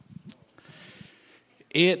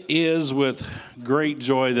It is with great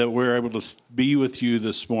joy that we're able to be with you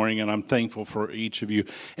this morning, and I'm thankful for each of you.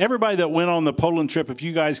 Everybody that went on the Poland trip, if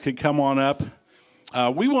you guys could come on up,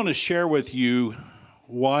 we want to share with you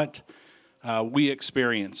what we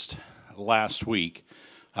experienced last week.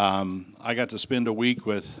 I got to spend a week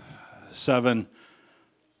with 7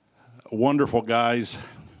 wonderful guys,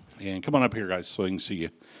 and come on up here, guys, so I can see you.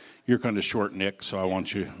 You're kind of short, Nick, so I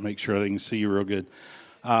want you to make sure they can see you real good.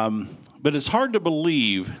 But it's hard to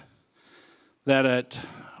believe that at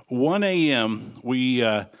 1 a.m. we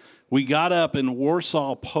got up in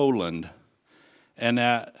Warsaw, Poland, and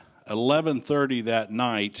at 11:30 that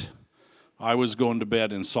night, I was going to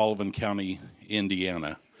bed in Sullivan County,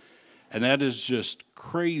 Indiana. And that is just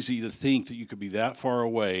crazy to think that you could be that far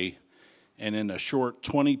away, and in a short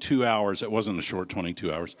 22 hours, it wasn't a short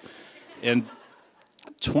 22 hours, in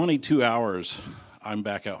 22 hours, I'm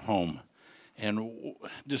back at home. And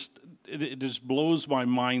it just blows my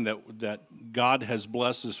mind that God has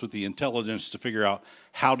blessed us with the intelligence to figure out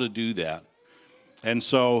how to do that. And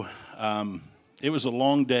so it was a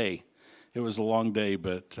long day. It was a long day,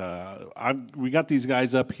 but we got these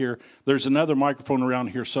guys up here. There's another microphone around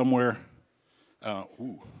here somewhere.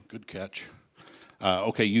 Good catch.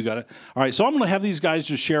 Okay, you got it. All right, so I'm going to have these guys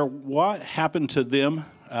just share what happened to them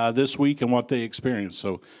this week and what they experienced.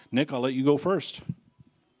 So, Nick, I'll let you go first.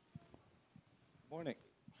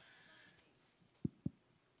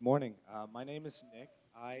 Morning. My name is Nick.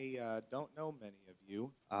 I don't know many of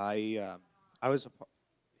you. I was a part.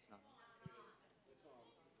 It's not.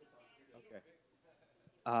 Okay.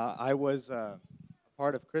 I was a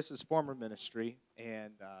part of Chris's former ministry,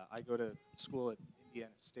 and I go to school at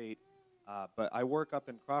Indiana State. But I work up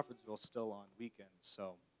in Crawfordsville still on weekends,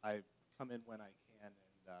 so I come in when I can.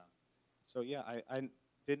 And so yeah, I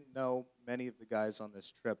didn't know many of the guys on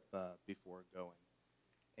this trip before going,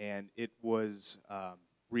 and it was.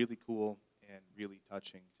 Really cool and really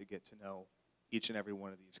touching to get to know each and every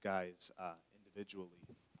one of these guys individually,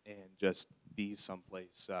 and just be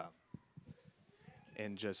someplace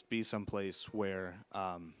where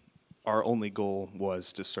our only goal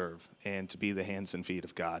was to serve and to be the hands and feet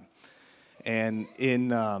of God. And in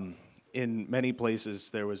many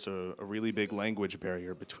places there was a really big language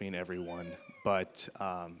barrier between everyone, but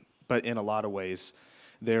in a lot of ways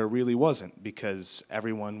there really wasn't, because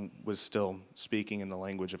everyone was still speaking in the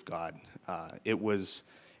language of God. It was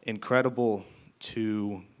incredible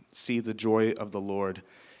to see the joy of the Lord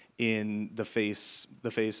in the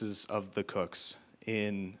faces of the cooks,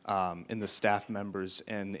 in the staff members,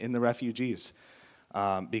 and in the refugees,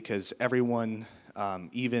 because everyone,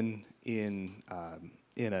 even in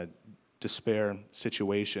a despair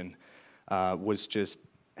situation, was just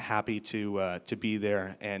happy to be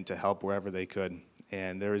there and to help wherever they could.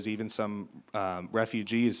 And there was even some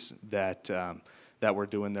refugees that were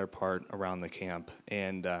doing their part around the camp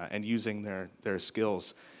and using their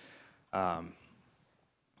skills.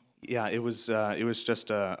 It was just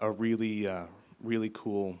a really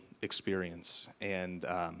cool experience. And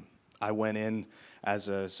I went in as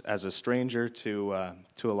a stranger to a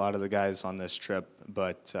lot of the guys on this trip,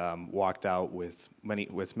 but walked out with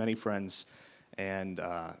many friends and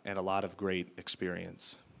a lot of great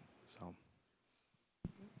experience. So.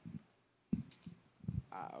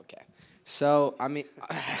 Okay. So,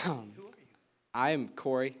 I'm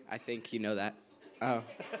Corey. I think you know that.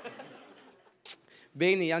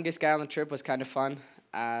 Being the youngest guy on the trip was kind of fun.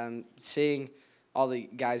 Seeing all the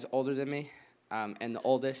guys older than me, and the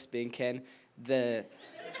oldest being Ken, it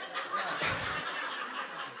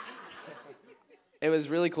was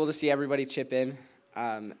really cool to see everybody chip in,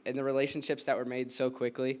 and the relationships that were made so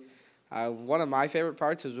quickly. One of my favorite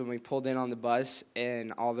parts was when we pulled in on the bus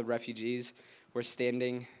and all the refugees were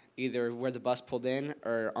standing either where the bus pulled in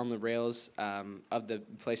or on the rails of the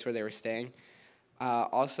place where they were staying.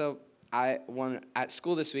 Also, at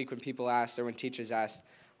school this week, when people asked or when teachers asked,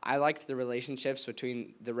 I liked the relationships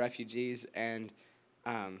between the refugees and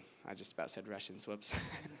I just about said Russians. Whoops.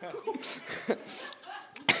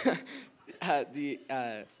 The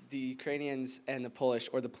Ukrainians and the Polish,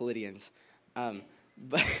 or the Palladians.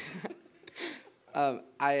 But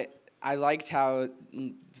I liked how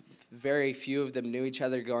very few of them knew each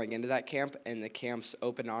other going into that camp, and the camp's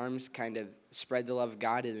open arms kind of spread the love of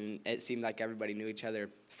God, and it seemed like everybody knew each other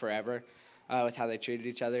forever with how they treated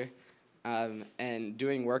each other. And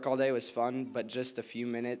doing work all day was fun, but just a few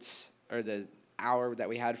minutes or the hour that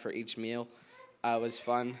we had for each meal was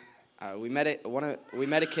fun. We met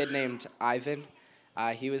a kid named Ivan.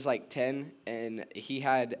 He was like 10, and he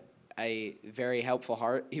had a very helpful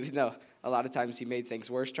heart, even though a lot of times he made things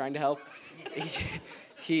worse trying to help.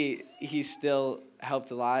 He still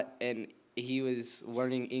helped a lot, and he was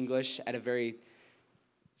learning English at a very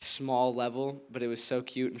small level, but it was so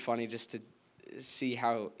cute and funny just to see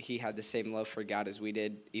how he had the same love for God as we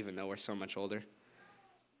did, even though we're so much older.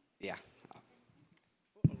 Yeah.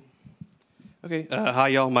 Okay. Hi,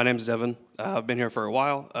 y'all. My name's Devin. I've been here for a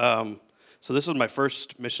while. So this was my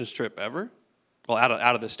first missions trip ever. Well,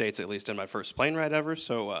 out of the States, at least, in my first plane ride ever.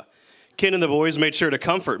 So Ken and the boys made sure to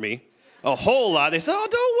comfort me a whole lot. They said, "Oh,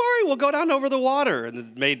 don't worry. We'll go down over the water."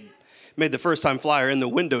 And it made the first-time flyer in the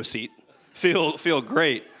window seat feel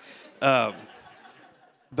great.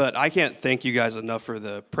 But I can't thank you guys enough for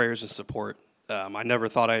the prayers and support. I never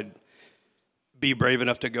thought I'd be brave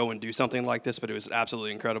enough to go and do something like this, but it was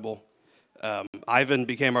absolutely incredible. Ivan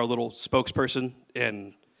became our little spokesperson,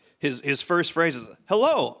 and his first phrase is,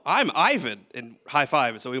 "Hello, I'm Ivan," and high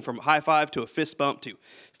five. And so we went from high five to a fist bump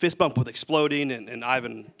with exploding, and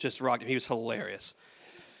Ivan just rocked him. He was hilarious.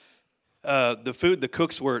 The food, the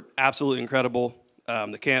cooks were absolutely incredible.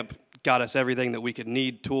 The camp got us everything that we could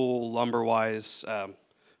need, tool, lumber-wise.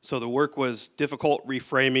 So the work was difficult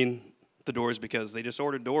reframing the doors because they just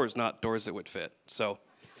ordered doors, not doors that would fit. So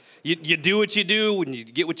you do what you do when you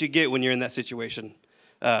get what you get when you're in that situation.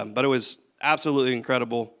 But it was absolutely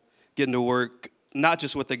incredible getting to work, not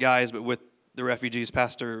just with the guys, but with the refugees.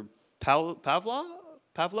 Pastor Pavlo?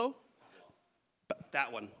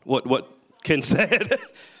 That one, what Ken said.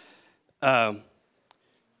 But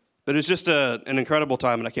it's just an incredible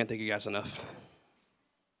time, and I can't thank you guys enough.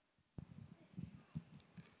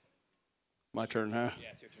 My turn, huh? Yeah,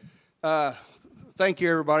 it's your turn. Thank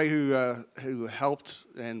you, everybody who helped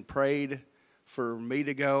and prayed for me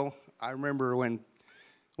to go. I remember when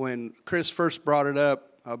Chris first brought it up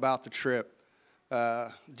about the trip,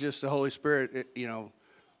 just the Holy Spirit,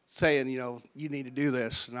 saying, you need to do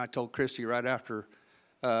this. And I told Christy right after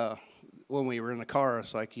when we were in the car,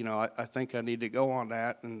 it's like, I think I need to go on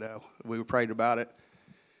that. And we prayed about it.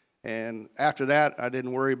 And after that, I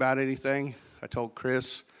didn't worry about anything. I told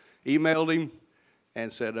Chris, emailed him,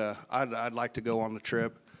 and said, I'd like to go on the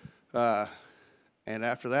trip. And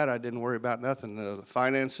after that, I didn't worry about nothing. The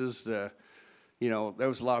finances, there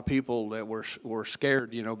was a lot of people that were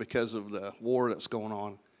scared, because of the war that's going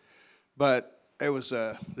on. But there was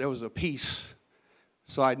a peace,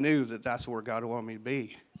 so I knew that that's where God wanted me to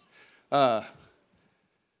be. The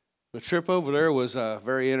trip over there was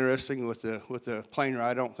very interesting with the plane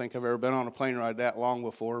ride. I don't think I've ever been on a plane ride that long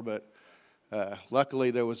before, but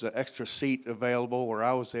luckily there was an extra seat available where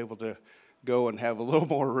I was able to go and have a little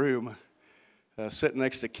more room. Sitting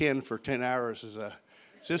next to Ken for 10 hours is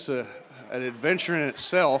just an adventure in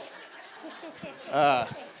itself.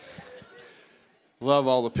 Love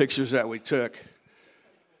all the pictures that we took.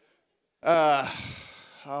 What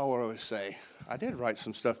do I say? I did write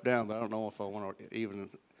some stuff down, but I don't know if I want to even.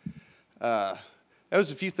 There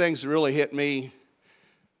was a few things that really hit me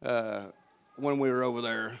when we were over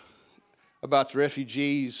there about the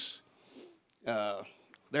refugees.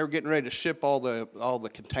 They were getting ready to ship all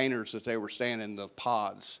the containers that they were staying in, the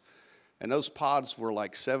pods. And those pods were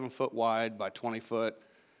like 7 foot wide by 20 foot.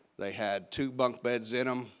 They had 2 bunk beds in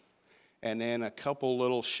them, and then a couple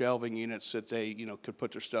little shelving units that they, could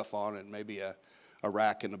put their stuff on, and maybe a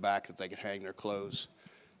rack in the back that they could hang their clothes.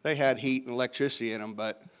 They had heat and electricity in them,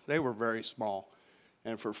 but they were very small.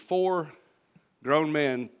 And for 4 grown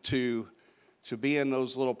men to be in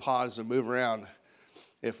those little pods and move around,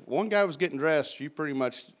 if one guy was getting dressed, you pretty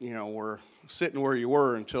much, were sitting where you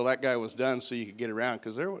were until that guy was done so you could get around,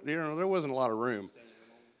 because there wasn't a lot of room.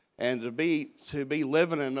 And to be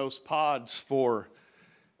living in those pods for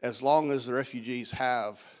as long as the refugees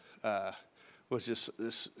have was just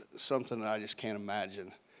something that I just can't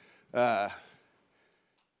imagine.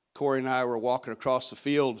 Corey and I were walking across the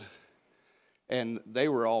field, and they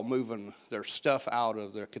were all moving their stuff out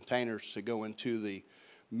of their containers to go into the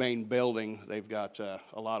main building. They've got a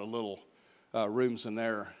lot of little rooms in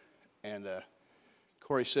there. And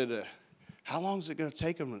Corey said, how long is it going to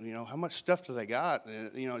take them? How much stuff do they got?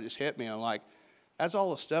 And, it just hit me. I'm like, that's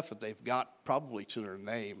all the stuff that they've got probably to their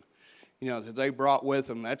name, that they brought with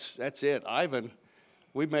them. That's it. Ivan,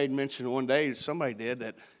 we made mention one day, somebody did,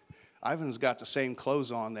 that Ivan's got the same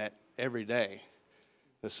clothes on that every day.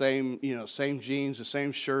 The same, same jeans, the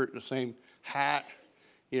same shirt, the same hat,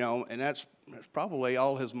 and that's probably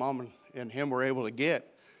all his mom and him were able to get.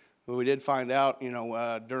 But we did find out,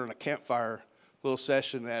 during a campfire little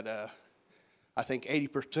session that I think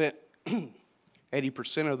 80%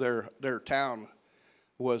 of their town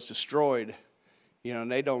was destroyed,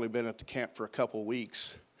 and they'd only been at the camp for a couple of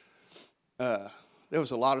weeks. There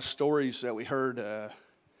was a lot of stories that we heard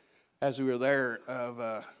as we were there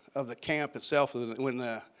of the camp itself when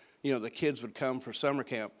the kids would come for summer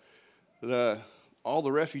camp. all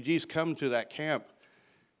the refugees come to that camp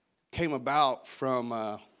came about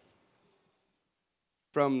from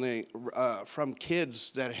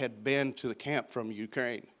kids that had been to the camp from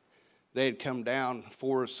Ukraine. They had come down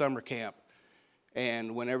for summer camp,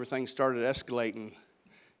 and when everything started escalating,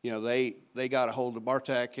 they got a hold of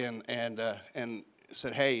Bartek and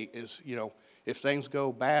said, "Hey, if things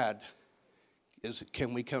go bad,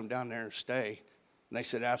 can we come down there and stay?" And they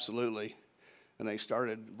said, "Absolutely." And they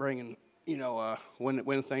started bringing,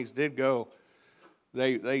 when things did go,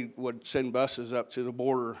 they would send buses up to the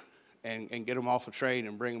border and get them off the train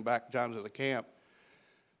and bring them back down to the camp.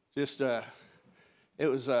 Just it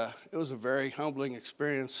was a very humbling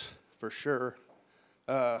experience for sure.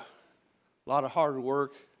 A lot of hard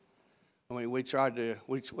work. I mean,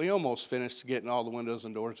 we almost finished getting all the windows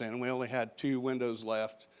and doors in. We only had 2 windows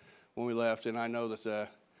left when we left, and I know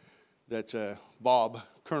that Bob,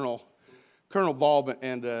 Colonel Bob,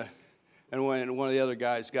 and when one of the other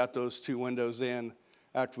guys got those 2 windows in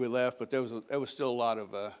after we left, but there was still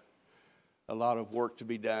a lot of work to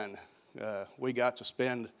be done. We got to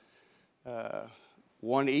spend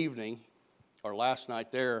one evening, our last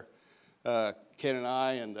night there. Ken and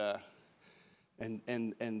I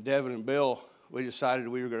and Devin and Bill, we decided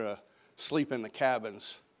we were going to sleep in the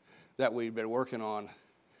cabins that we'd been working on,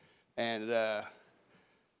 and that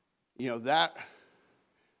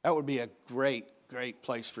would be a great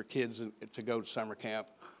place for kids to go to summer camp.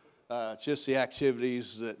 Just the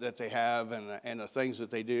activities that they have and the things that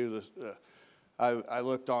they do. I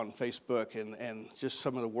looked on Facebook and just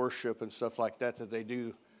some of the worship and stuff like that they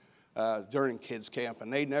do during kids camp,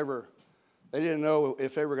 and they didn't know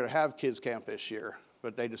if they were going to have kids camp this year,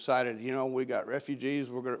 but they decided, we got refugees,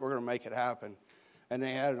 we're going to make it happen, and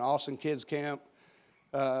they had an awesome kids camp.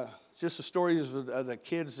 Just the stories of the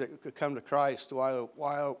kids that could come to Christ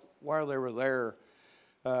while they were there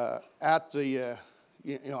at the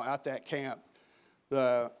at that camp.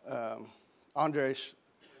 Andres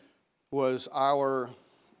was our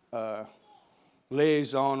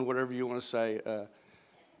liaison, whatever you want to say.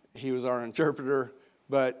 He was our interpreter.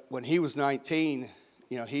 But when he was 19,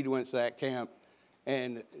 he went to that camp,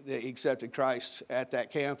 and he accepted Christ at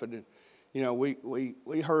that camp. And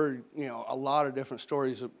we heard a lot of different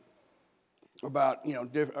stories about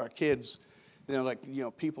our kids,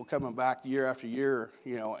 people coming back year after year,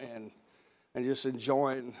 and just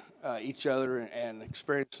enjoying each other and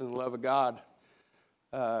experiencing the love of God.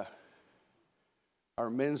 Our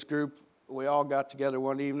men's group, we all got together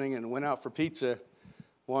one evening and went out for pizza.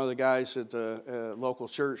 One of the guys at the local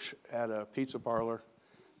church had a pizza parlor.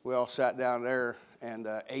 We all sat down there and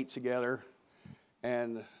ate together,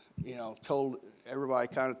 and everybody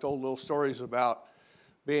kind of told little stories about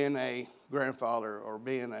being a grandfather or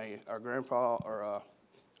being a grandpa or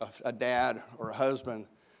a dad or a husband,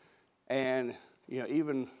 and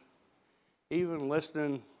even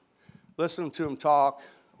listening to them talk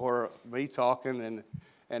or me talking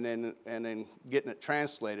and then getting it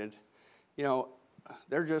translated.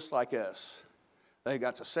 They're just like us. They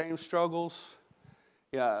got the same struggles.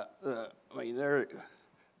 Yeah, there's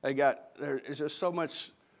just so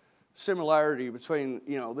much similarity between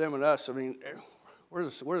them and us. I mean, we're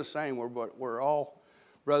the same. We're all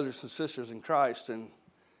brothers and sisters in Christ, and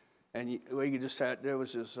we just had, it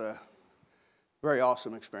was just a very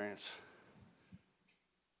awesome experience.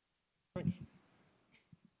 Thanks.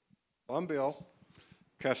 I'm Bill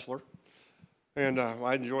Kessler. And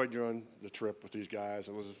I enjoyed doing the trip with these guys.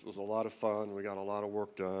 It was a lot of fun. We got a lot of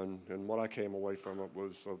work done. And what I came away from it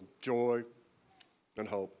was joy and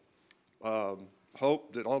hope.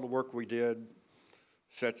 Hope that all the work we did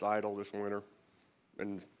sits idle this winter,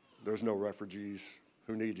 and there's no refugees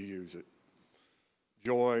who need to use it.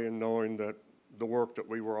 Joy in knowing that the work that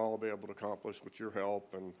we were all be able to accomplish with your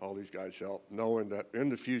help and all these guys' help, knowing that in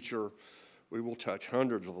the future we will touch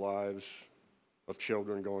hundreds of lives of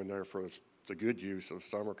children going there for the good use of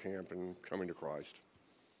summer camp and coming to Christ.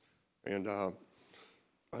 And I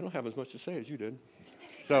don't have as much to say as you did.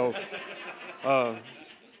 So,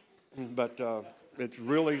 but it was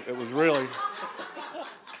really,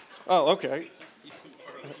 oh, okay. You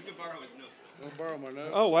can borrow his notes. I'll borrow my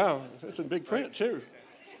notes. Oh, wow, that's in big print too.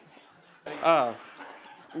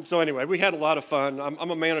 So anyway, we had a lot of fun.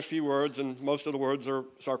 I'm a man of few words, and most of the words are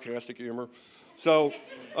sarcastic humor. So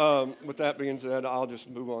with that being said, I'll just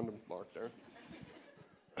move on to Mark there.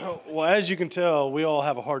 Well, as you can tell, we all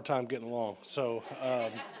have a hard time getting along. So,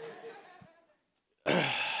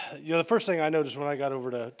 the first thing I noticed when I got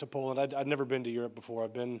over to Poland, I'd never been to Europe before.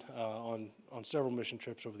 I've been on several mission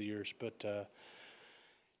trips over the years, but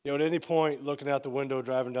at any point, looking out the window,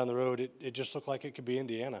 driving down the road, it just looked like it could be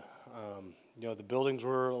Indiana. The buildings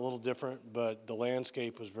were a little different, but the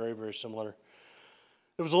landscape was very, very similar.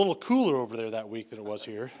 It was a little cooler over there that week than it was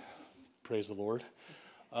here. Praise the Lord.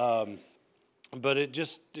 But it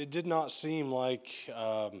did not seem like,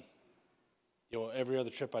 every other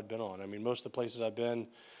trip I'd been on. I mean, most of the places I've been,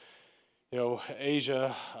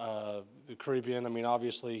 Asia, the Caribbean, I mean,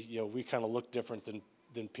 obviously, we kind of look different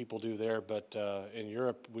than people do there. But in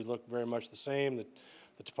Europe, we looked very much the same. The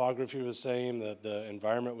topography was the same. The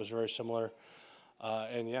environment was very similar.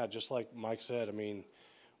 And yeah, just like Mike said, I mean,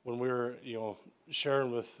 when we were,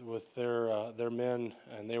 sharing with their men,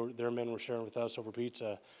 and their men were sharing with us over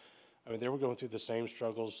pizza, I mean, they were going through the same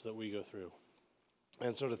struggles that we go through.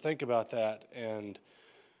 And so to think about that and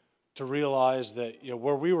to realize that,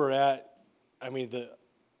 where we were at, I mean,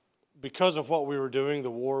 because of what we were doing,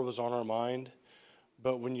 the war was on our mind.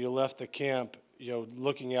 But when you left the camp,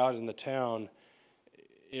 looking out in the town,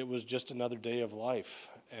 it was just another day of life.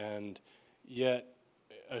 And yet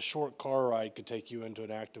a short car ride could take you into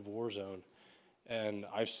an active war zone. And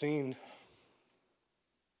I've seen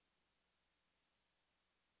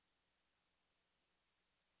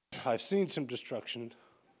some destruction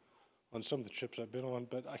on some of the trips I've been on,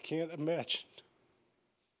 but I can't imagine.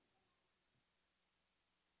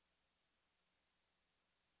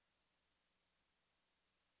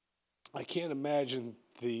 I can't imagine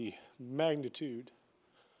the magnitude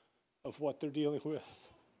of what they're dealing with.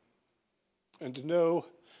 And to know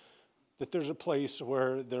that there's a place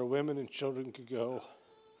where their women and children could go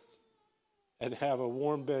and have a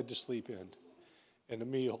warm bed to sleep in and a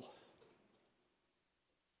meal.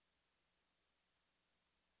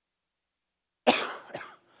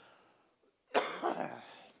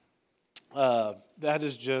 That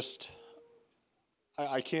is just,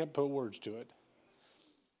 I can't put words to it.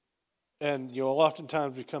 And,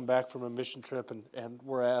 oftentimes we come back from a mission trip and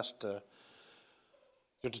we're asked to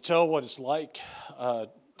tell what it's like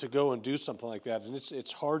to go and do something like that. And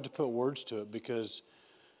it's hard to put words to it because,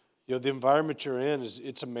 the environment you're in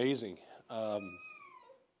it's amazing.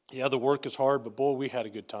 Yeah, the work is hard, but boy, we had a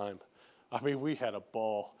good time. I mean, we had a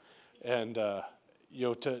ball. And,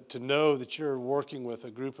 to know that you're working with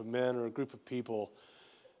a group of men or a group of people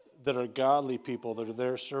that are godly people that are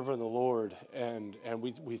there serving the Lord. And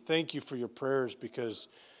we thank you for your prayers because,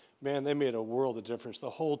 man, they made a world of difference. The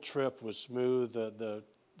whole trip was smooth. The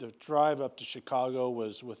drive up to Chicago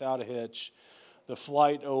was without a hitch. The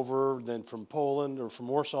flight over, then from Poland or from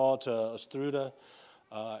Warsaw to Ostróda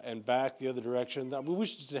and back the other direction, we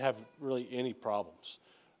just didn't have really any problems,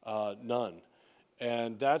 none.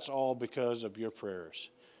 And that's all because of your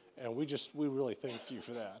prayers. And we really thank you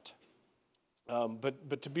for that.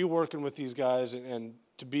 But to be working with these guys and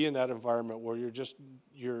to be in that environment where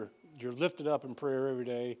you're lifted up in prayer every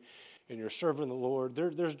day and you're serving the Lord,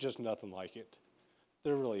 there's just nothing like it.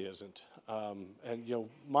 There really isn't. And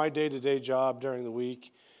my day-to-day job during the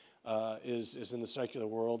week is in the secular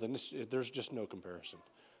world, and there's just no comparison.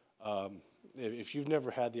 If you've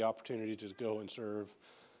never had the opportunity to go and serve,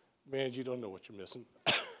 man, you don't know what you're missing.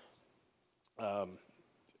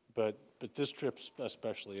 But this trip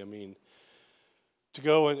especially, I mean, to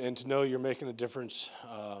go and to know you're making a difference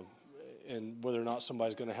in whether or not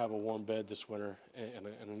somebody's going to have a warm bed this winter in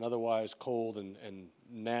an otherwise cold and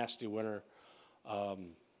nasty winter,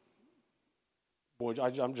 boy,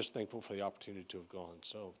 I'm just thankful for the opportunity to have gone.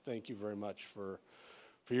 So thank you very much for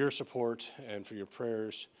your support and for your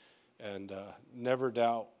prayers. And never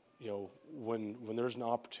doubt, when there's an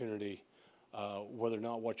opportunity, whether or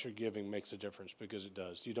not what you're giving makes a difference, because it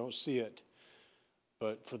does. You don't see it,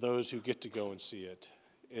 but for those who get to go and see it,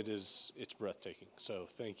 it's breathtaking. So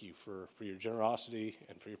thank you for your generosity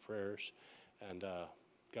and for your prayers, and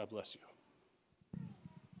God bless you.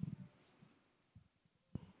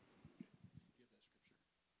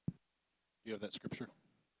 Do you have that scripture?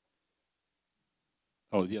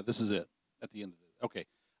 Oh, yeah, this is it at the end of it. Okay.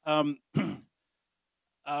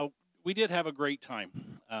 We did have a great time.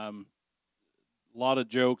 A lot of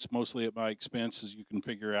jokes, mostly at my expense, as you can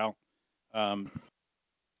figure out.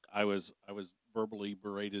 I was verbally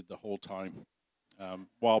berated the whole time,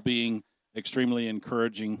 while being extremely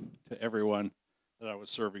encouraging to everyone that I was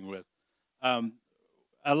serving with. A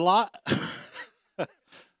lot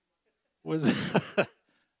was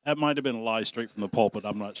that might have been a lie straight from the pulpit.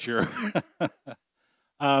 I'm not sure.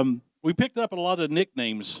 We picked up a lot of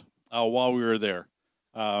nicknames while we were there.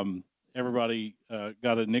 Everybody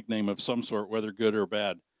got a nickname of some sort, whether good or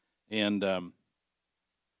bad. And,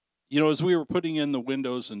 as we were putting in the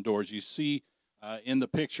windows and doors, you see in the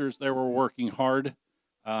pictures they were working hard.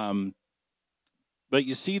 But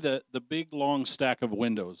you see the big, long stack of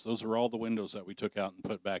windows. Those are all the windows that we took out and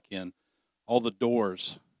put back in. All the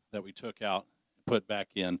doors that we took out and put back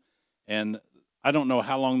in. And I don't know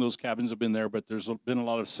how long those cabins have been there, but there's been a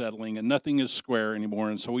lot of settling, and nothing is square anymore.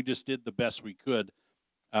 And so we just did the best we could.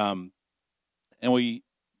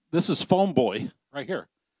 This is Foam Boy right here.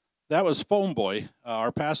 That was Foam Boy.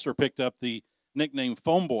 Our pastor picked up the nickname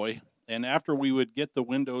Foam Boy, and after we would get the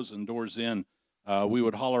windows and doors in, we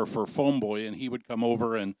would holler for Foam Boy, and he would come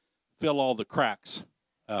over and fill all the cracks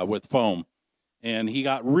with foam. And he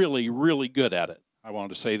got really, really good at it. I wanted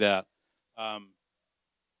to say that.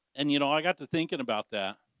 And, I got to thinking about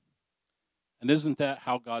that. And isn't that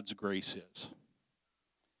how God's grace is?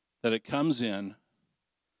 That it comes in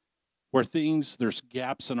where there's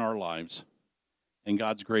gaps in our lives, and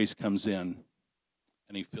God's grace comes in,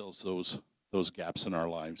 and he fills those gaps in our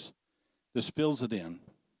lives. Just fills it in.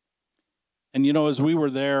 And, as we were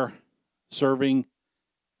there serving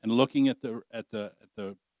and looking at the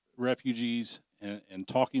refugees and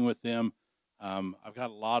talking with them, I've got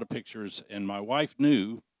a lot of pictures, and my wife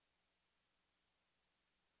knew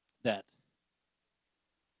that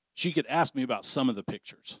she could ask me about some of the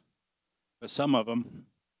pictures, but some of them,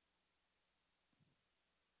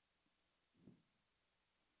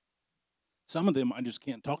 I just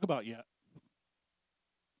can't talk about yet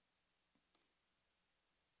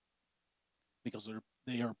because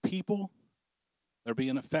they are people that are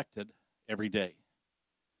being affected every day.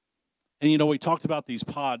 And, we talked about these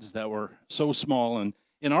pods that were so small, and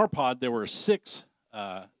in our pod there were six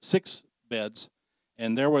beds,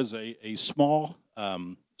 and there was a small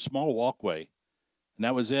walkway, and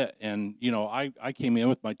that was it. And, I came in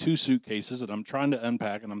with my 2 suitcases, and I'm trying to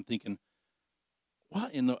unpack, and I'm thinking,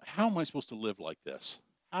 how am I supposed to live like this?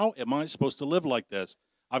 How am I supposed to live like this?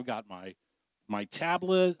 I've got my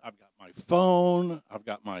tablet, I've got my phone, I've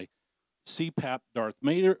got my CPAP Darth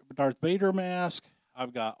Vader mask,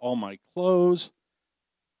 I've got all my clothes.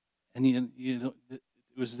 And it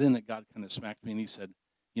was then that God kind of smacked me, and he said,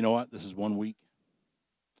 you know what, this is 1 week.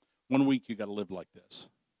 1 week you got to live like this.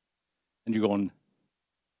 And you're going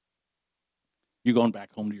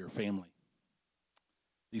back home to your family.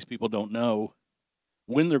 These people don't know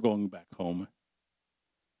when they're going back home,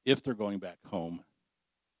 if they're going back home,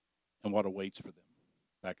 and what awaits for them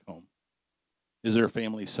back home. Is their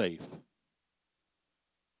family safe?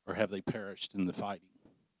 Or have they perished in the fighting?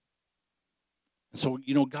 And so,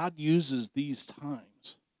 God uses these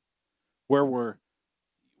times where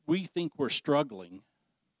we think we're struggling,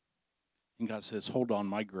 and God says, hold on,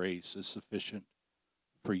 my grace is sufficient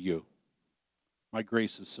for you. My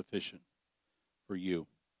grace is sufficient for you.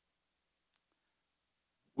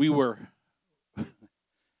 It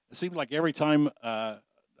seemed like every time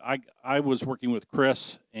I was working with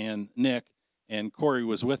Chris and Nick, and Corey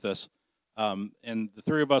was with us, and the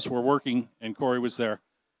 3 of us were working, and Corey was there.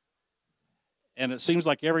 And it seems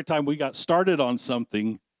like every time we got started on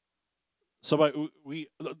something,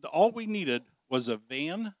 all we needed was a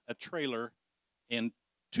van, a trailer, and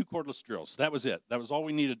 2 cordless drills. That was it. That was all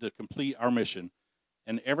we needed to complete our mission.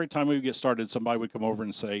 And every time we would get started, somebody would come over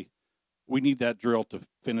and say, we need that drill to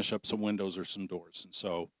finish up some windows or some doors. And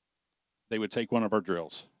so they would take one of our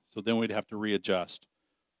drills. So then we'd have to readjust.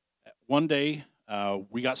 One day,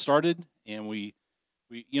 we got started, and we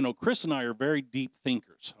Chris and I are very deep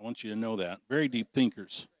thinkers. I want you to know that. Very deep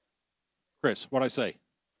thinkers. Chris, what'd I say?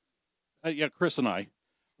 Yeah, Chris and I,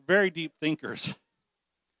 very deep thinkers.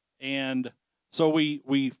 And so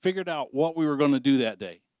we figured out what we were going to do that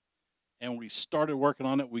day. And we started working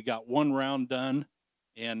on it. We got 1 round done,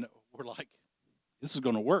 and we're like, this is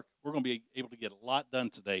going to work. We're going to be able to get a lot done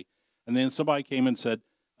today. And then somebody came and said,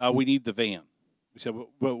 we need the van. We said,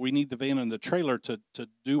 well, we need the van and the trailer to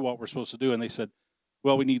do what we're supposed to do. And they said,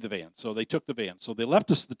 well, we need the van. So they took the van. So they left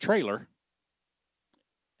us the trailer.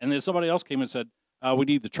 And then somebody else came and said, we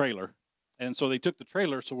need the trailer. And so they took the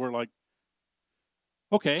trailer. So we're like,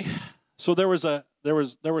 okay. So there was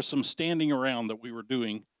some standing around that we were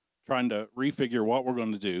doing, trying to refigure what we're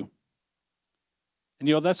going to do. And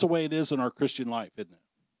that's the way it is in our Christian life, isn't it?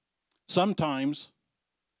 Sometimes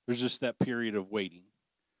there's just that period of waiting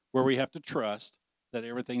where we have to trust that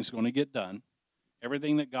everything's going to get done.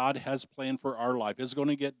 Everything that God has planned for our life is going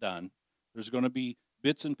to get done. There's going to be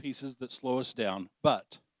bits and pieces that slow us down,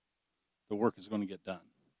 but the work is going to get done.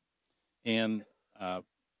 And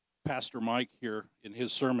Pastor Mike here in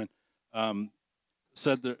his sermon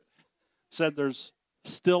said there's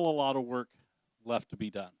still a lot of work left to be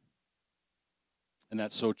done. And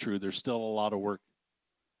that's so true. There's still a lot of work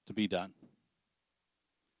to be done.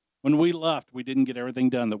 When we left, we didn't get everything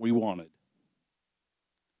done that we wanted.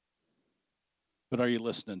 But are you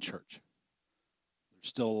listening, church? There's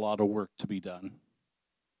still a lot of work to be done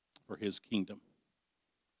for his kingdom.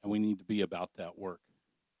 And we need to be about that work.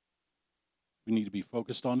 We need to be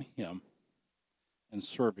focused on Him and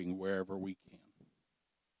serving wherever we can.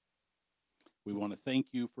 We want to thank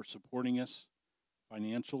you for supporting us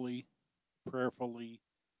financially, prayerfully,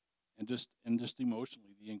 and just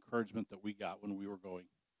emotionally, the encouragement that we got when we were going.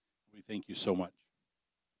 We thank you so much.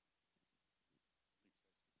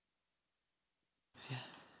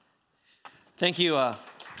 Thank you,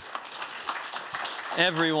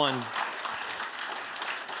 everyone.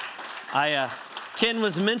 Ken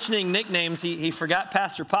was mentioning nicknames. He forgot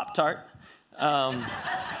Pastor Pop-Tart.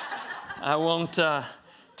 I won't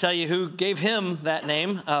tell you who gave him that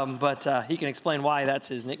name, but he can explain why that's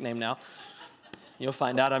his nickname now. You'll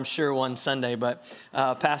find out, I'm sure, one Sunday. But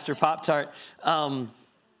Pastor Pop-Tart,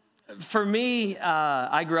 for me,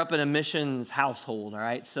 I grew up in a missions household, all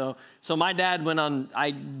right? So my dad went on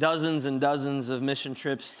dozens and dozens of mission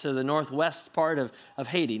trips to the northwest part of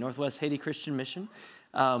Haiti, Northwest Haiti Christian Mission.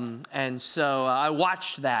 And so I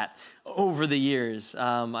watched that over the years.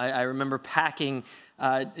 I remember packing,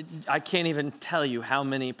 I can't even tell you how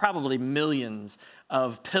many, probably millions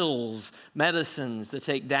of pills, medicines to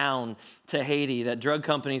take down to Haiti that drug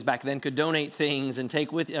companies back then could donate things and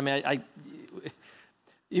take with you. I mean,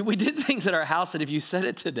 we did things at our house that if you said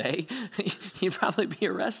it today, you'd probably be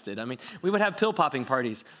arrested. I mean, we would have pill popping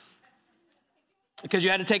parties because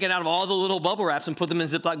you had to take it out of all the little bubble wraps and put them in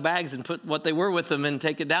Ziploc bags and put what they were with them and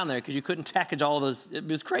take it down there because you couldn't package all those. It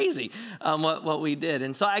was crazy what we did.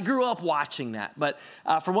 And so I grew up watching that. But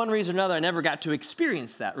for one reason or another, I never got to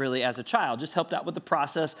experience that really as a child. Just helped out with the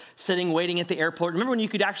process, sitting, waiting at the airport. Remember when you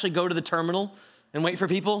could actually go to the terminal and wait for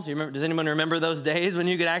people? Does anyone remember those days when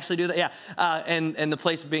you could actually do that? Yeah, and the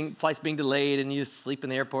flights being delayed, and you just sleep in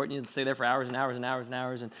the airport, and you stay there for hours and hours and hours and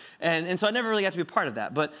hours, and so I never really got to be a part of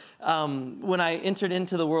that. But when I entered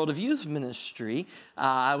into the world of youth ministry,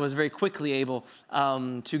 I was very quickly able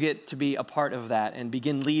to get to be a part of that and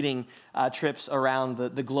begin leading trips around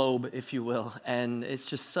the globe, if you will, and it's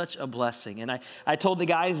just such a blessing. And I told the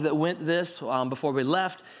guys that went this before we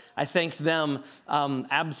left, I thanked them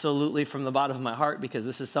absolutely from the bottom of my heart because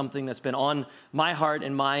this is something that's been on my heart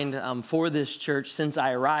and mind for this church since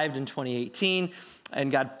I arrived in 2018,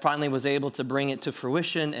 and God finally was able to bring it to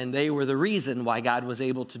fruition, and they were the reason why God was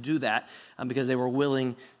able to do that because they were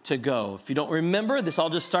willing to go. If you don't remember, this all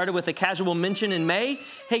just started with a casual mention in May.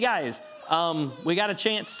 Hey guys, we got a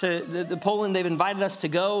chance to, the Poland, they've invited us to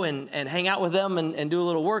go and hang out with them and do a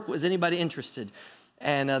little work. Was anybody interested?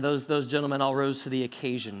 And those gentlemen all rose to the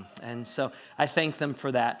occasion. And so I thank them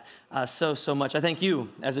for that so much. I thank you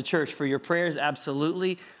as a church for your prayers,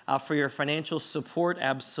 absolutely, for your financial support,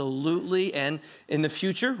 absolutely. And in the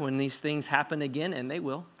future, when these things happen again, and they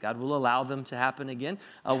will, God will allow them to happen again,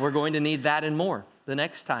 we're going to need that and more the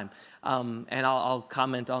next time. And I'll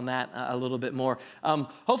comment on that a little bit more.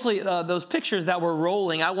 Hopefully, those pictures that were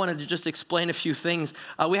rolling, I wanted to just explain a few things.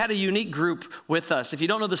 We had a unique group with us. If you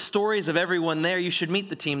don't know the stories of everyone there, you should meet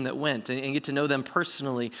the team that went and get to know them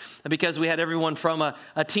personally, because we had everyone from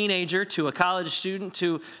a teenager to a college student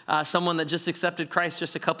to someone that just accepted Christ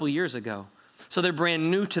just a couple years ago. So they're brand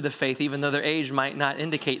new to the faith, even though their age might not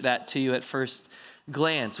indicate that to you at first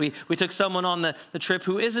glance. We took someone on the trip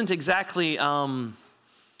who isn't exactly...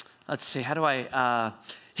 let's see,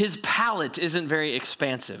 his palate isn't very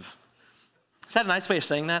expansive. Is that a nice way of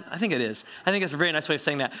saying that? I think it is. I think it's a very nice way of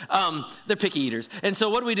saying that. They're picky eaters. And so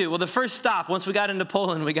what do we do? Well, the first stop, once we got into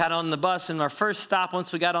Poland, we got on the bus, and our first stop,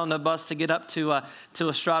 once we got on the bus to get up to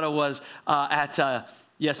Ostrava was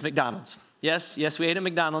at McDonald's. Yes, we ate at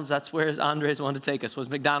McDonald's. That's where Andres wanted to take us, was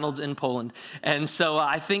McDonald's in Poland. And so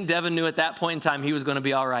I think Devin knew at that point in time he was going to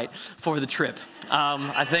be all right for the trip.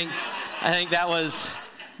 I think that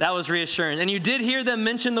was reassuring. And you did hear them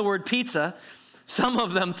mention the word pizza. Some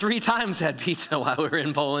of them 3 times had pizza while we were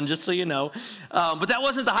in Poland, just so you know. But that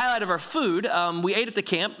wasn't the highlight of our food. We ate at the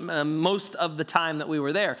camp most of the time that we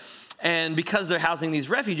were there. And because they're housing these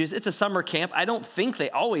refugees, it's a summer camp. I don't think they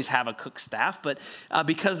always have a cook staff, but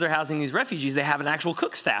because they're housing these refugees, they have an actual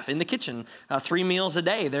cook staff in the kitchen, 3 meals a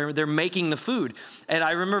day. They're making the food. And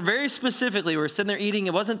I remember very specifically, we were sitting there eating.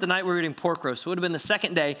 It wasn't the night we were eating pork roast. So it would have been the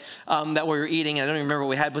second day that we were eating. And I don't even remember what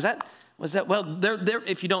we had. Was that? Well,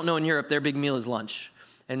 if you don't know, in Europe, their big meal is lunch.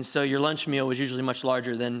 And so your lunch meal was usually much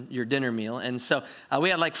larger than your dinner meal. And so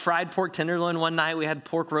we had like fried pork tenderloin one night. We had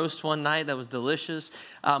pork roast one night. That was delicious.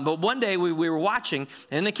 But one day we were watching,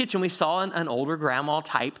 and in the kitchen we saw an older grandma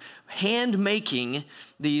type hand making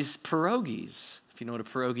these pierogies. If you know what a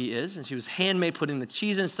pierogi is. And she was handmade, putting the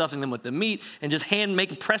cheese in, stuffing them with the meat, and just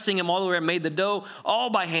pressing them all the way around, made the dough all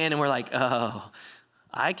by hand. And we're like, oh,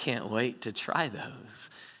 I can't wait to try those.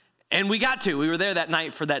 And we were there that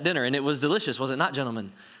night for that dinner, and it was delicious, was it not,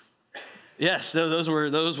 gentlemen? Yes, those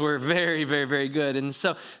were very, very, very good. And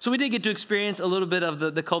so we did get to experience a little bit of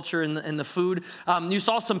the culture and the food. You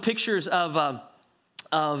saw some pictures of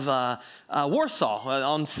Warsaw.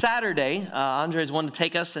 On Saturday, Andres wanted to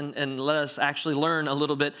take us and let us actually learn a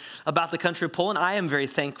little bit about the country of Poland. I am very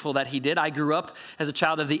thankful that he did. I grew up as a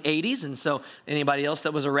child of the 80s, and so anybody else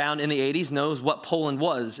that was around in the 80s knows what Poland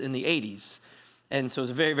was in the 80s. And so it's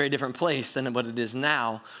a very, very different place than what it is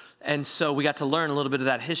now. And so we got to learn a little bit of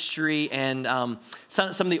that history, and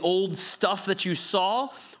some of the old stuff that you saw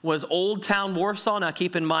was Old Town Warsaw. Now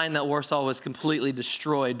keep in mind that Warsaw was completely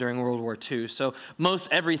destroyed during World War II. So most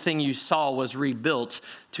everything you saw was rebuilt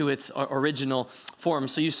to its original form.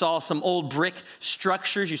 So you saw some old brick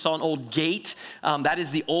structures. You saw an old gate. That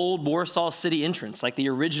is the old Warsaw city entrance, like the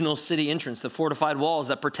original city entrance, the fortified walls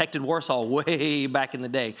that protected Warsaw way back in the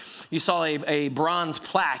day. You saw a bronze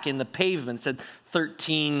plaque in the pavement that said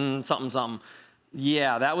 13 something something.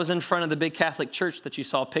 Yeah, that was in front of the big Catholic church that you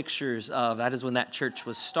saw pictures of. That is when that church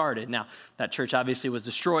was started. Now, that church obviously was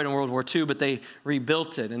destroyed in World War II, but they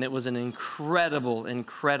rebuilt it, and it was an incredible,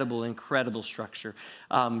 incredible, incredible structure.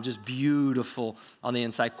 Just beautiful on the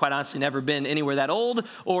inside. Quite honestly, never been anywhere that old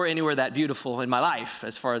or anywhere that beautiful in my life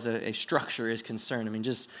as far as a structure is concerned. I mean,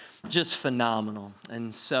 just phenomenal.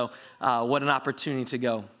 And so what an opportunity to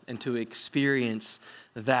go and to experience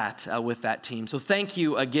that with that team. So thank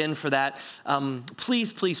you again for that.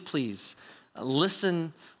 Please, please, please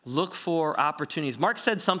listen, look for opportunities. Mark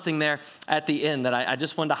said something there at the end that I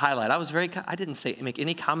just wanted to highlight. I didn't make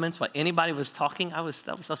any comments while anybody was talking. I was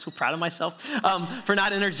so proud of myself for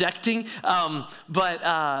not interjecting.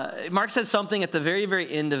 But Mark said something at the very,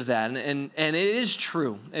 very end of that, and it is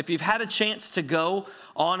true. If you've had a chance to go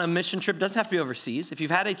on a mission trip, doesn't have to be overseas. If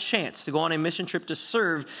you've had a chance to go on a mission trip to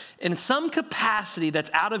serve in some capacity that's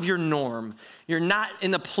out of your norm, you're not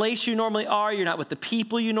in the place you normally are, you're not with the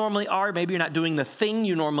people you normally are, maybe you're not doing the thing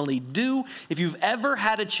you normally do. If you've ever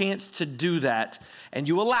had a chance to do that and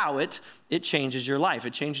you allow it, it changes your life.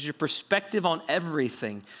 It changes your perspective on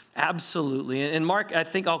everything. Absolutely. And Mark, I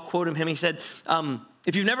think I'll quote him. He said,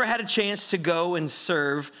 if you've never had a chance to go and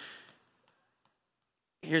serve,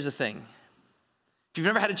 here's the thing. If you've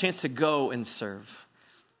never had a chance to go and serve,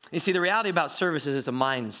 you see, the reality about service is it's a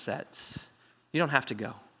mindset. You don't have to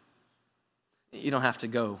go. You don't have to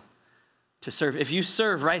go to serve. If you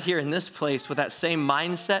serve right here in this place with that same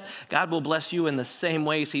mindset, God will bless you in the same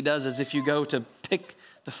ways he does as if you go to pick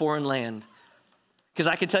the foreign land. Because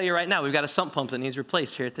I can tell you right now, we've got a sump pump that needs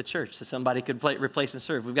replaced here at the church that somebody could replace and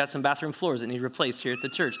serve. We've got some bathroom floors that need replaced here at the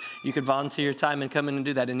church. You could volunteer your time and come in and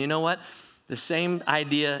do that. And you know what? The same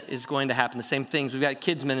idea is going to happen, the same things. We've got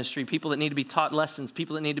kids ministry, people that need to be taught lessons,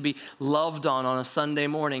 people that need to be loved on a Sunday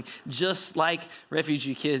morning, just like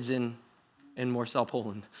refugee kids in Warsaw,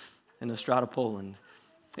 Poland, in Ostrava, Poland.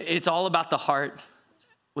 It's all about the heart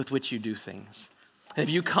with which you do things. And if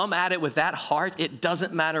you come at it with that heart, it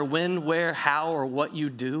doesn't matter when, where, how, or what you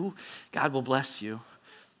do, God will bless you.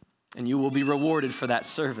 And you will be rewarded for that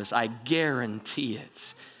service. I guarantee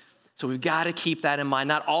it. So we've got to keep that in mind.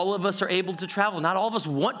 Not all of us are able to travel. Not all of us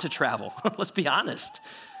want to travel. Let's be honest.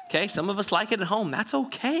 Okay, some of us like it at home. That's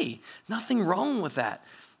okay. Nothing wrong with that.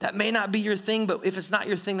 That may not be your thing, but if it's not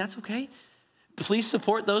your thing, that's okay. Please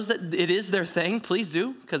support those that it is their thing. Please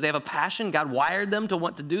do, because they have a passion. God wired them to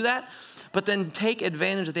want to do that. But then take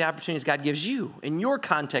advantage of the opportunities God gives you in your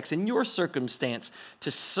context, in your circumstance, to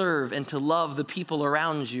serve and to love the people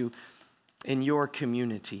around you in your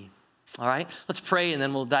community. All right, let's pray, and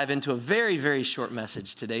then we'll dive into a very, very short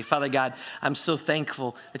message today. Father God, I'm so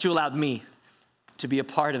thankful that you allowed me to be a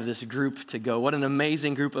part of this group to go. What an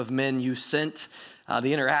amazing group of men you sent.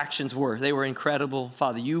 The interactions they were incredible.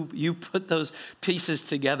 Father, you put those pieces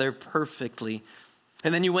together perfectly.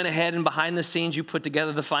 And then you went ahead and behind the scenes, you put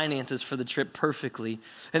together the finances for the trip perfectly.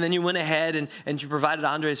 And then you went ahead and you provided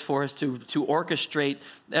Andres for us to orchestrate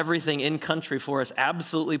everything in country for us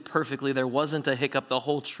absolutely perfectly. There wasn't a hiccup the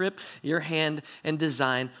whole trip. Your hand and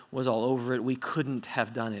design was all over it. We couldn't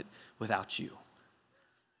have done it without you.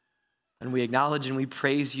 And we acknowledge and we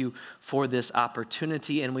praise you for this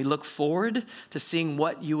opportunity, and we look forward to seeing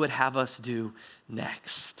what you would have us do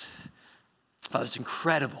next. Father, it's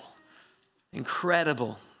incredible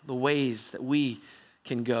the ways that we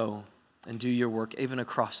can go and do your work even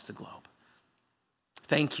across the globe.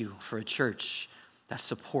 Thank you for a church that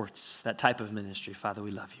supports that type of ministry. Father,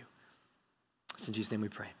 we love you. It's in Jesus' name we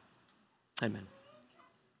pray. Amen.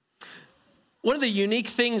 One of the unique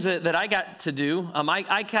things that I got to do,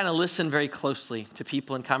 I kind of listen very closely to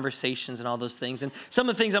people and conversations and all those things. And some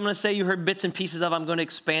of the things I'm going to say you heard bits and pieces of, I'm going to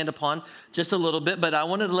expand upon just a little bit. But I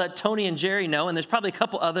wanted to let Tony and Jerry know, and there's probably a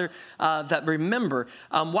couple other that remember.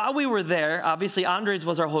 While we were there, obviously Andres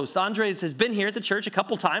was our host. Andres has been here at the church a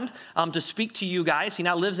couple times to speak to you guys. He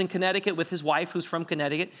now lives in Connecticut with his wife, who's from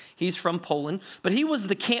Connecticut. He's from Poland. But he was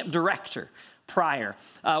the camp director prior.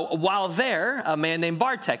 While there, a man named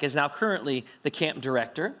Bartek is now currently the camp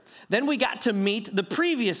director. Then we got to meet the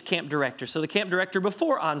previous camp director, so the camp director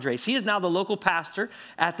before Andres. He is now the local pastor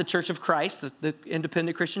at the Church of Christ, the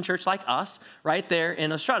independent Christian church like us, right there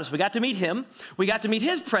in Estrada. So we got to meet him. We got to meet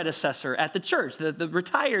his predecessor at the church, the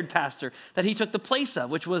retired pastor that he took the place of,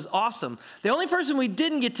 which was awesome. The only person we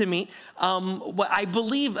didn't get to meet, I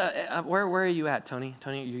believe, where are you at, Tony?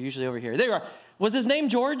 Tony, you're usually over here. There you are. Was his name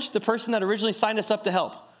George, the person that originally signed us up to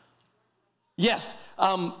help? Yes.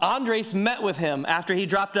 Andres met with him after he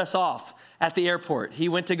dropped us off at the airport. He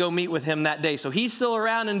went to go meet with him that day. So he's still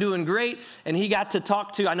around and doing great, and he got to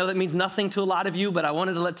talk to, I know that means nothing to a lot of you, but I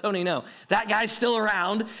wanted to let Tony know. That guy's still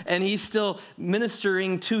around, and he's still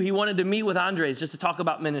ministering too. He wanted to meet with Andres just to talk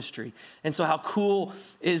about ministry. And so how cool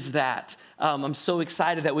is that? I'm so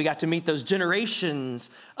excited that we got to meet those generations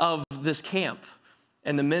of this camp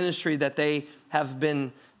and the ministry that they have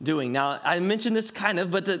been doing. Now, I mentioned this kind of,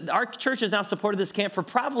 but our church has now supported this camp for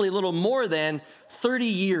probably a little more than 30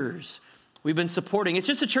 years. We've been supporting. It's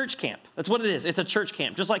just a church camp. That's what it is. It's a church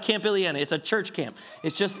camp. Just like Camp Iliana, it's a church camp.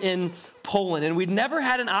 It's just in Poland. And we'd never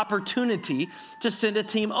had an opportunity to send a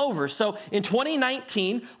team over. So in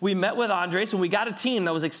 2019, we met with Andres, and we got a team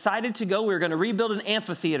that was excited to go. We were going to rebuild an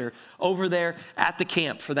amphitheater over there at the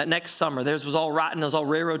camp for that next summer. Theirs was all rotten. It was all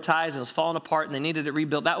railroad ties, and it was falling apart, and they needed it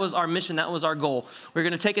rebuilt. That was our mission. That was our goal. We were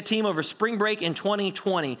going to take a team over spring break in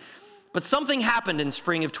 2020. But something happened in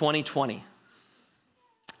spring of 2020.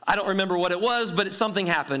 I don't remember what it was, but something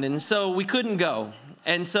happened, and so we couldn't go.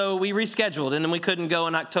 And so we rescheduled, and then we couldn't go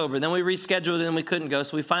in October. Then we rescheduled, and we couldn't go,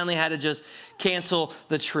 so we finally had to just cancel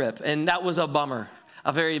the trip. And that was a bummer,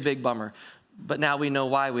 a very big bummer. But now we know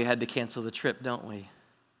why we had to cancel the trip, don't we?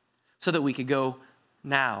 So that we could go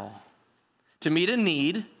now to meet a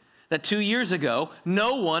need that 2 years ago,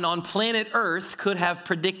 no one on planet Earth could have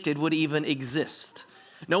predicted would even exist.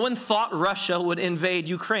 No one thought Russia would invade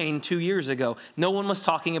Ukraine 2 years ago. No one was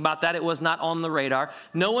talking about that. It was not on the radar.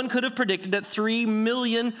 No one could have predicted that 3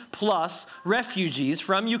 million plus refugees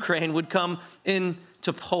from Ukraine would come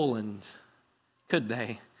into Poland. Could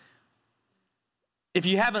they? If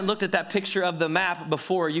you haven't looked at that picture of the map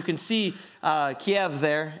before, you can see Kiev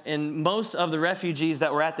there, and most of the refugees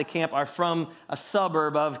that were at the camp are from a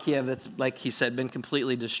suburb of Kiev that's, like he said, been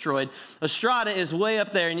completely destroyed. Estrada is way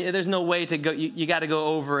up there, and there's no way to go. You got to go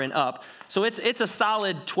over and up. So it's a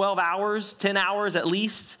solid 12 hours, 10 hours at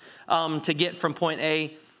least to get from point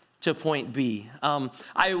A to point B. One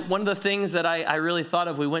of the things that I really thought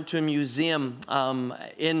of, we went to a museum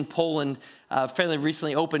in Poland, fairly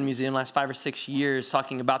recently opened museum, last 5 or 6 years,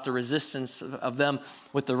 talking about the resistance of them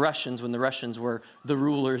with the Russians when the Russians were the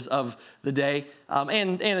rulers of the day,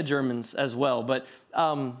 and the Germans as well. But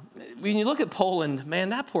when you look at Poland, man,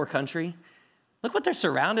 that poor country, look what they're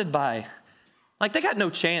surrounded by. Like, they got no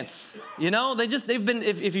chance, you know? They've been,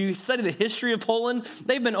 if you study the history of Poland,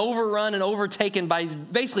 they've been overrun and overtaken by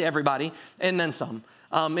basically everybody, and then some.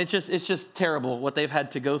 It's just terrible what they've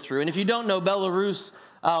had to go through. And if you don't know, Belarus,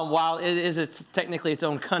 while it's technically its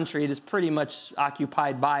own country, it is pretty much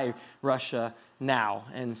occupied by Russia now.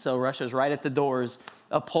 And so Russia's right at the doors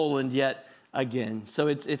of Poland yet again. So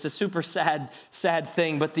it's a super sad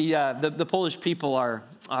thing, but the Polish people are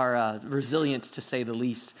resilient, to say the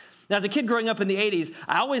least. Now, as a kid growing up in the 80s,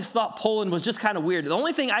 I always thought Poland was just kind of weird. The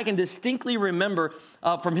only thing I can distinctly remember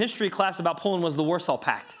from history class about Poland was the Warsaw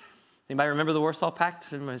Pact. Anybody remember the Warsaw Pact?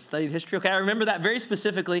 I studied history. Okay, I remember that very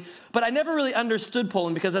specifically, but I never really understood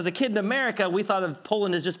Poland because as a kid in America, we thought of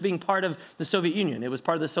Poland as just being part of the Soviet Union. It was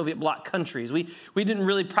part of the Soviet bloc countries. We didn't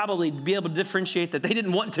really probably be able to differentiate that they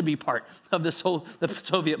didn't want to be part of the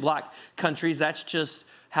Soviet bloc countries. That's just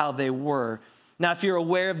how they were. Now, if you're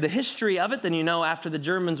aware of the history of it, then you know after the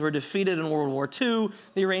Germans were defeated in World War II,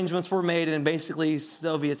 the arrangements were made, and basically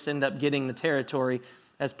Soviets ended up getting the territory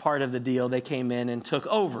as part of the deal. They came in and took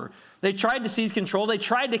over. They tried to seize control. They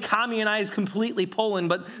tried to communize completely Poland,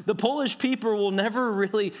 but the Polish people were never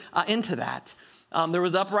really into that. There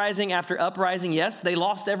was uprising after uprising. Yes, they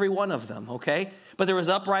lost every one of them, okay? But there was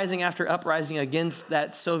uprising after uprising against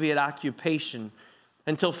that Soviet occupation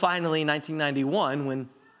until finally 1991 when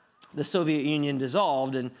the Soviet Union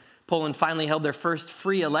dissolved and Poland finally held their first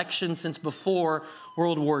free election since before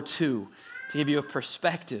World War II. To give you a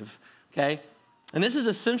perspective, okay? And this is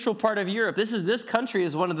a central part of Europe. This country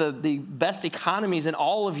is one of the best economies in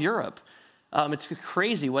all of Europe. It's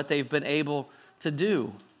crazy what they've been able to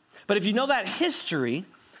do. But if you know that history,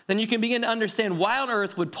 then you can begin to understand why on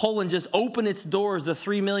earth would Poland just open its doors to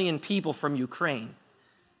 3 million people from Ukraine?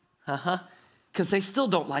 Because they still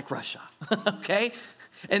don't like Russia, okay?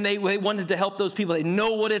 And they wanted to help those people. They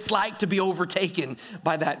know what it's like to be overtaken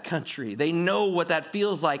by that country. They know what that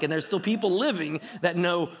feels like, and there's still people living that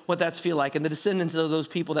know what that's feel like, and the descendants of those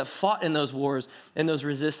people that fought in those wars and those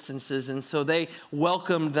resistances, and so they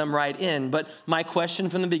welcomed them right in. But my question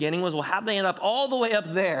from the beginning was, well, how'd they end up all the way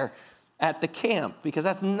up there at the camp? Because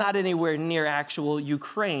that's not anywhere near actual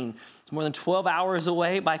Ukraine. It's more than 12 hours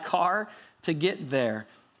away by car to get there.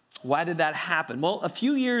 Why did that happen? Well, a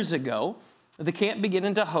few years ago, the camp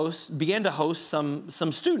began to host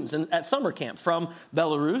some students at summer camp from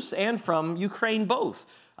Belarus and from Ukraine both.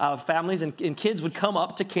 Families and kids would come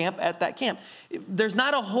up to camp at that camp. There's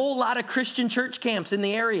not a whole lot of Christian church camps in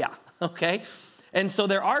the area, okay? And so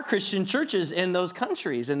there are Christian churches in those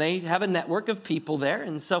countries, and they have a network of people there,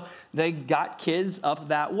 and so they got kids up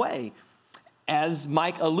that way. As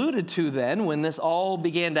Mike alluded to then, when this all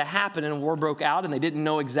began to happen and war broke out and they didn't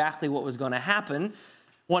know exactly what was going to happen,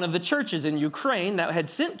 one of the churches in Ukraine that had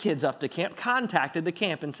sent kids up to camp contacted the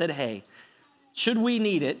camp and said, hey, should we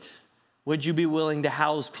need it, would you be willing to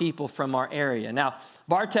house people from our area? Now,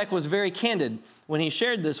 Bartek was very candid when he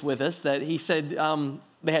shared this with us, that he said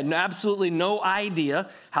they had absolutely no idea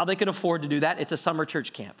how they could afford to do that. It's a summer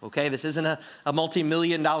church camp, okay? This isn't a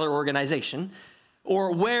multi-million-dollar organization,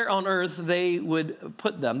 or where on earth they would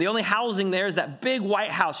put them. The only housing there is that big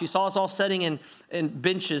white house. You saw us all sitting in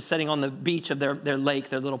benches, sitting on the beach of their lake,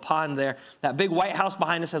 their little pond there. That big white house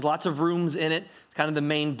behind us has lots of rooms in it. It's kind of the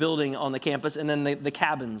main building on the campus. And then the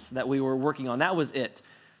cabins that we were working on, that was it.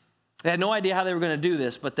 They had no idea how they were going to do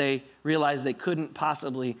this, but they realized they couldn't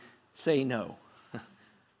possibly say no.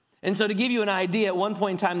 And so to give you an idea, at one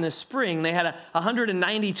point in time this spring, they had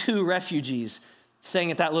 192 refugees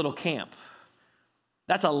staying at that little camp.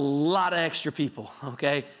 That's a lot of extra people,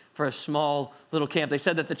 okay, for a small little camp. They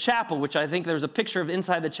said that the chapel, which I think there's a picture of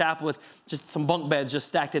inside the chapel with just some bunk beds just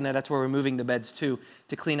stacked in there. That's where we're moving the beds to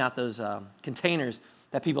clean out those containers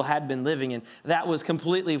that people had been living in. That was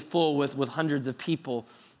completely full with hundreds of people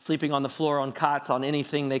sleeping on the floor, on cots, on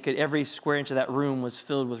anything they could. Every square inch of that room was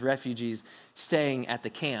filled with refugees staying at the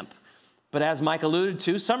camp. But as Mike alluded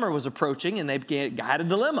to, summer was approaching, and they had a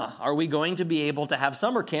dilemma. Are we going to be able to have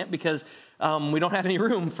summer camp because we don't have any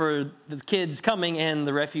room for the kids coming and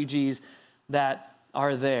the refugees that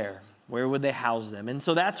are there? Where would they house them? And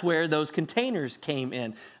so that's where those containers came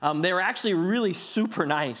in. They were actually really super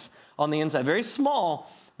nice on the inside. Very small,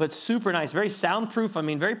 but super nice. Very soundproof. I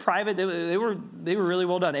mean, very private. They were really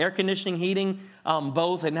well done. Air conditioning, heating,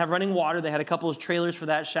 both. They didn't have running water. They had a couple of trailers for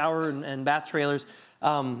that, shower and bath trailers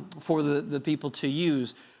for the people to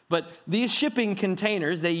use. But these shipping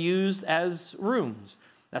containers, they used as rooms.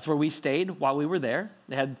 That's where we stayed while we were there.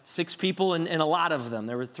 They had 6 people in a lot of them.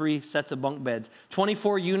 There were 3 sets of bunk beds.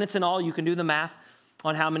 24 units in all. You can do the math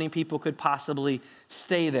on how many people could possibly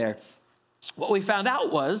stay there. What we found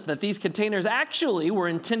out was that these containers actually were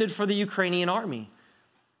intended for the Ukrainian army.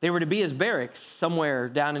 They were to be as barracks somewhere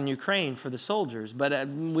down in Ukraine for the soldiers. But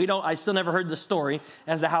I still never heard the story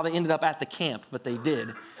as to how they ended up at the camp, but they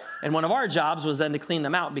did. And one of our jobs was then to clean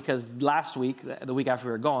them out, because last week, the week after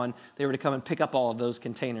we were gone, they were to come and pick up all of those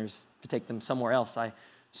containers to take them somewhere else, I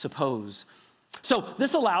suppose. So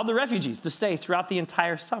this allowed the refugees to stay throughout the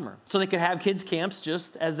entire summer, so they could have kids' camps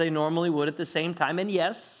just as they normally would at the same time. And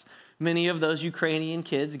yes, many of those Ukrainian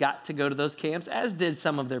kids got to go to those camps, as did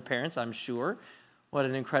some of their parents, I'm sure. What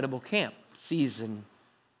an incredible camp season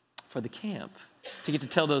for the camp, to get to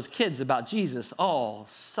tell those kids about Jesus all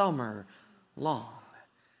summer long.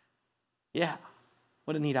 Yeah,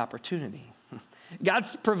 what a neat opportunity.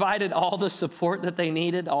 God's provided all the support that they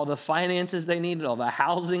needed, all the finances they needed, all the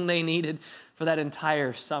housing they needed for that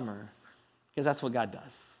entire summer, because that's what God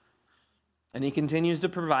does. And he continues to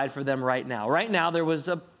provide for them right now. Right now, there was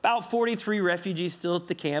about 43 refugees still at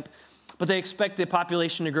the camp, but they expect the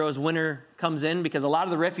population to grow as winter comes in, because a lot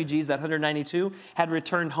of the refugees, that 192, had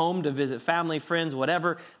returned home to visit family, friends,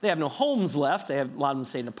 whatever. They have no homes left. A lot of them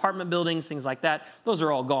stay in apartment buildings, things like that. Those are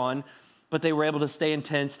all gone. But they were able to stay in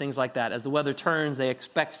tents, things like that. As the weather turns, they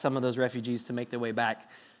expect some of those refugees to make their way back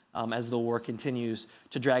as the war continues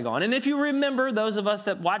to drag on. And if you remember, those of us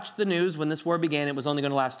that watched the news when this war began, it was only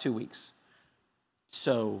going to last 2 weeks.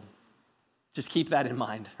 So just keep that in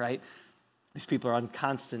mind, right? These people are on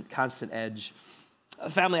constant edge.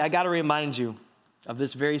 Family, I got to remind you of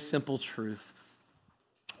this very simple truth.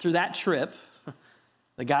 Through that trip,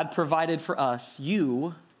 that God provided for us,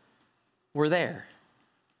 you were there.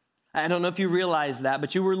 I don't know if you realize that,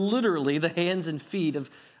 but you were literally the hands and feet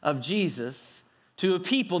of Jesus to a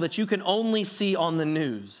people that you can only see on the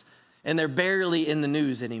news, and they're barely in the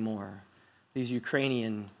news anymore, these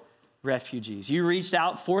Ukrainian refugees. You reached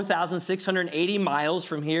out 4,680 miles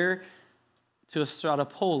from here to Ostrava,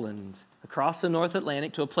 Poland, across the North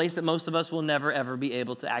Atlantic to a place that most of us will never, ever be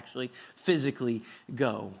able to actually physically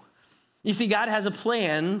go. You see, God has a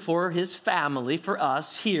plan for his family, for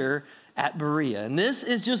us here at Berea. And this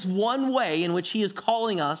is just one way in which he is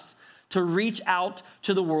calling us to reach out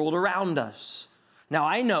to the world around us. Now,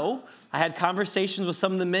 I know I had conversations with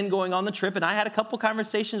some of the men going on the trip, and I had a couple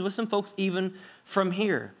conversations with some folks even from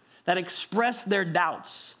here that expressed their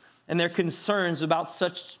doubts and their concerns about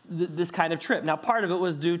this kind of trip. Now, part of it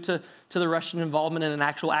was due to the Russian involvement in an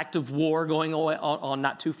actual act of war going on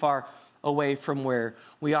not too far away from where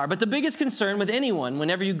we are. But the biggest concern with anyone,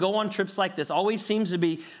 whenever you go on trips like this, always seems to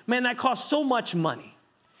be, man, that costs so much money.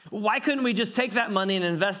 Why couldn't we just take that money and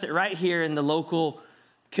invest it right here in the local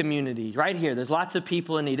community, right here? There's lots of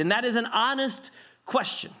people in need. And that is an honest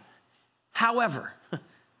question. However,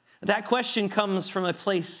 that question comes from a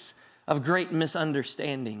place of great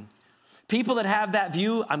misunderstanding. People that have that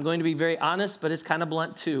view, I'm going to be very honest, but it's kind of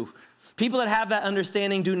blunt too. People that have that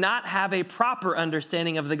understanding do not have a proper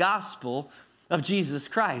understanding of the gospel of Jesus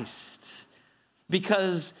Christ.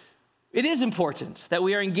 Because it is important that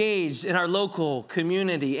we are engaged in our local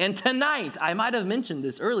community. And tonight, I might have mentioned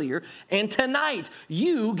this earlier, and tonight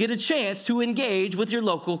you get a chance to engage with your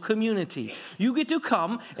local community. You get to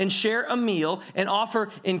come and share a meal and offer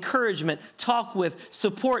encouragement, talk with,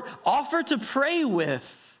 support, offer to pray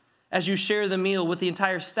with as you share the meal with the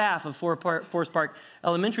entire staff of Forest Park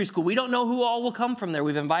Elementary School. We don't know who all will come from there.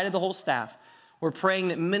 We've invited the whole staff. We're praying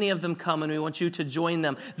that many of them come, and we want you to join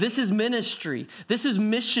them. This is ministry. This is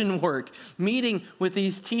mission work, meeting with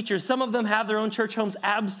these teachers. Some of them have their own church homes,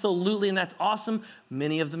 absolutely, and that's awesome.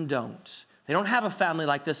 Many of them don't. They don't have a family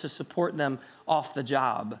like this to support them off the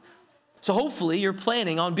job. So hopefully you're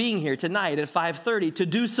planning on being here tonight at 5:30 to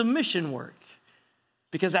do some mission work,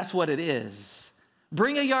 because that's what it is.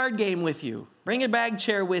 Bring a yard game with you. Bring a bag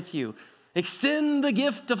chair with you. Extend the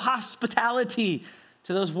gift of hospitality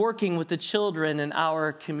to those working with the children in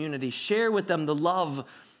our community. Share with them the love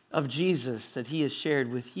of Jesus that he has shared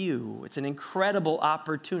with you. It's an incredible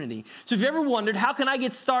opportunity. So if you ever wondered, how can I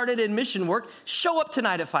get started in mission work? Show up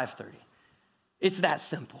tonight at 5:30. It's that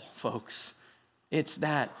simple, folks. It's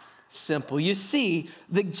that simple. You see,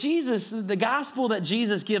 the gospel that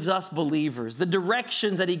Jesus gives us believers, the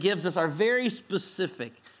directions that he gives us are very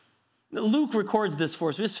specific. Luke records this for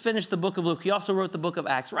us. We just finished the book of Luke. He also wrote the book of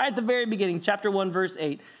Acts. Right at the very beginning, chapter 1, verse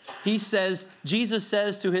 8, Jesus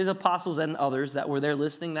says to his apostles and others that were there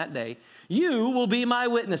listening that day, you will be my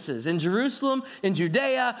witnesses in Jerusalem, in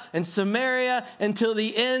Judea, and Samaria, until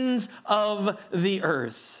the ends of the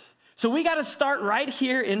earth. So we got to start right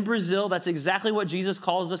here in Brazil. That's exactly what Jesus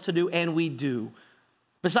calls us to do, and we do.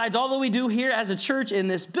 Besides all that we do here as a church in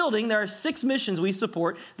this building, there are 6 missions we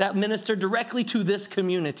support that minister directly to this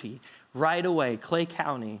community right away, Clay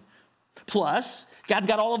County. Plus, God's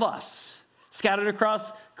got all of us scattered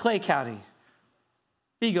across Clay County,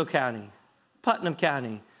 Vigo County, Putnam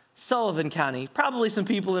County, Sullivan County, probably some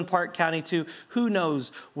people in Park County too. Who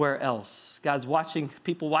knows where else? God's watching,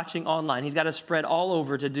 people watching online. He's got to spread all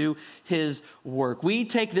over to do his work. We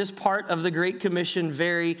take this part of the Great Commission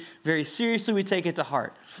very, very seriously. We take it to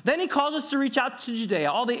heart. Then he calls us to reach out to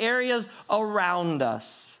Judea, all the areas around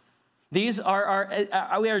us. We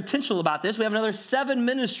are intentional about this. We have another 7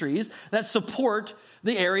 ministries that support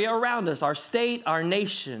the area around us, our state, our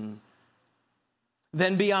nation.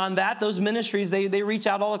 Then beyond that, those ministries, they reach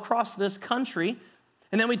out all across this country.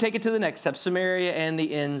 And then we take it to the next step, Samaria and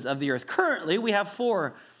the ends of the earth. Currently, we have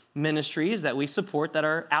 4 ministries that we support that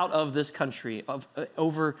are out of this country,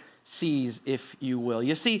 overseas, if you will.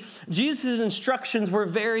 You see, Jesus' instructions were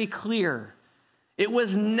very clear. It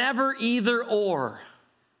was never either or.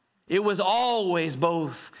 It was always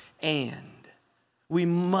both and. We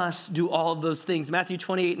must do all of those things. Matthew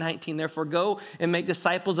 28:19, therefore go and make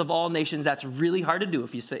disciples of all nations. That's really hard to do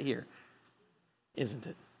if you sit here, isn't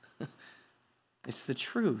it? It's the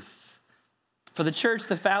truth. For the church,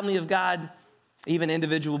 the family of God, even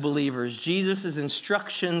individual believers, Jesus'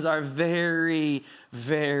 instructions are very,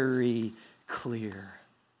 very clear.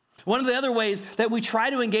 One of the other ways that we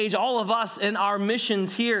try to engage all of us in our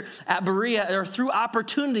missions here at Berea are through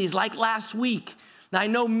opportunities like last week. Now, I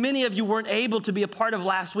know many of you weren't able to be a part of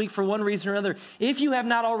last week for one reason or another. If you have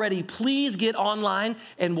not already, please get online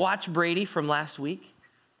and watch Brady from last week.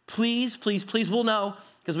 Please, please, please. We'll know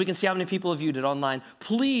because we can see how many people have viewed it online.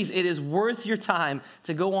 Please, it is worth your time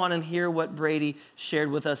to go on and hear what Brady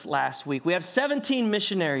shared with us last week. We have 17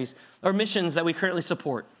 missionaries or missions that we currently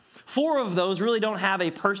support. 4 of those really don't have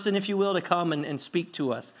a person, if you will, to come and speak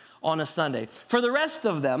to us on a Sunday. For the rest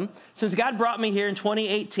of them, since God brought me here in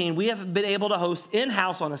 2018, we have been able to host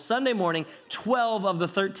in-house on a Sunday morning 12 of the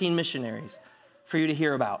 13 missionaries for you to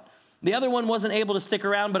hear about. The other one wasn't able to stick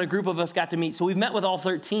around, but a group of us got to meet. So we've met with all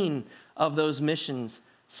 13 of those missions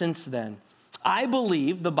since then. I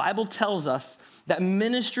believe the Bible tells us that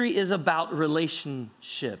ministry is about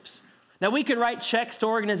relationships. Now, we can write checks to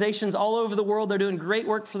organizations all over the world. They're doing great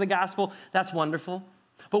work for the gospel. That's wonderful.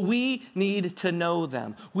 But we need to know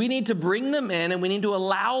them. We need to bring them in, and we need to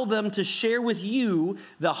allow them to share with you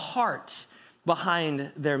the heart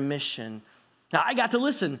behind their mission. Now, I got to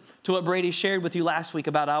listen to what Brady shared with you last week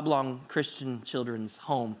about Oblong Christian Children's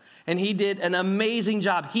Home, and he did an amazing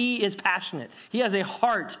job. He is passionate. He has a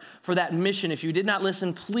heart for that mission. If you did not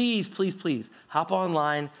listen, please, please, please hop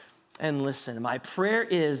online and listen. My prayer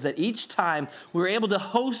is that each time we're able to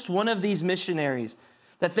host one of these missionaries,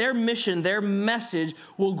 that their mission, their message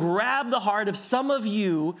will grab the heart of some of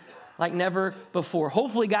you like never before.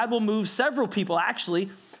 Hopefully, God will move several people actually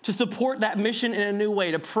to support that mission in a new way,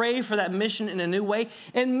 to pray for that mission in a new way,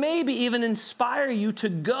 and maybe even inspire you to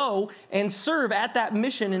go and serve at that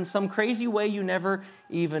mission in some crazy way you never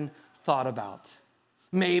even thought about.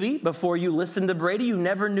 Maybe before you listened to Brady, you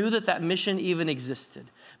never knew that that mission even existed.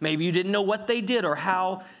 Maybe you didn't know what they did or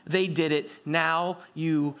how they did it. Now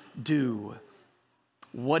you do.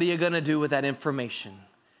 What are you going to do with that information?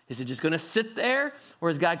 Is it just going to sit there, or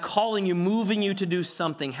is God calling you, moving you to do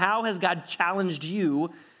something? How has God challenged you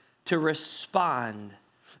to respond?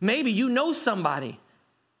 Maybe you know somebody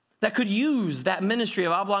that could use that ministry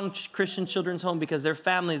of Oblong Christian Children's Home because their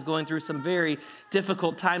family is going through some very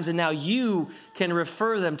difficult times, and now you can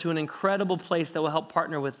refer them to an incredible place that will help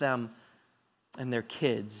partner with them and their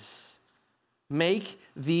kids. Make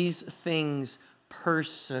these things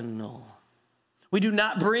personal. We do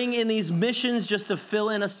not bring in these missions just to fill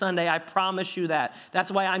in a Sunday. I promise you that.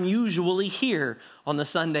 That's why I'm usually here on the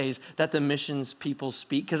Sundays that the missions people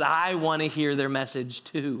speak, because I want to hear their message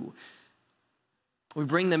too. We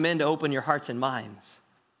bring them in to open your hearts and minds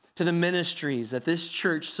to the ministries that this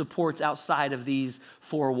church supports outside of these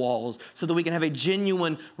 4 walls, so that we can have a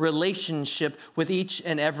genuine relationship with each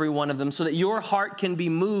and every one of them, so that your heart can be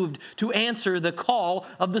moved to answer the call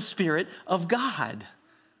of the Spirit of God.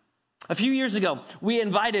 A few years ago, we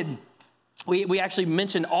actually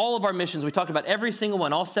mentioned all of our missions. We talked about every single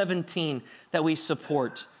one, all 17 that we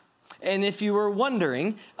support. And if you were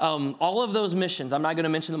wondering, all of those missions, I'm not going to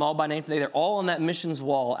mention them all by name today. They're all on that missions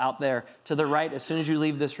wall out there to the right as soon as you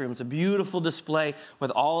leave this room. It's a beautiful display with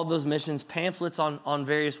all of those missions, pamphlets on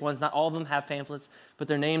various ones. Not all of them have pamphlets, but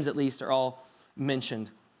their names at least are all mentioned.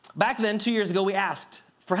 Back then, 2 years ago, we asked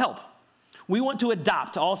for help. We want to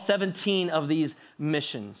adopt all 17 of these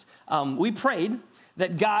missions. We prayed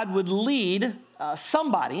that God would lead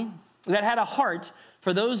somebody that had a heart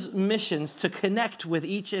for those missions to connect with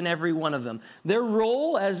each and every one of them. Their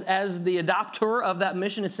role as the adopter of that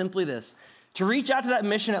mission is simply this: to reach out to that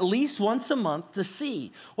mission at least once a month to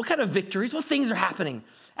see what kind of victories, what things are happening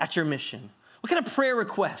at your mission. What kind of prayer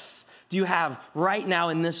requests do you have right now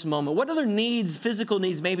in this moment? What other needs, physical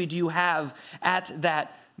needs maybe, do you have at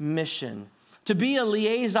that mission? To be a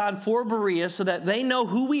liaison for Berea so that they know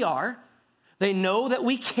who we are, they know that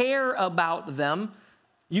we care about them.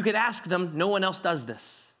 You could ask them, no one else does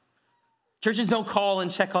this. Churches don't call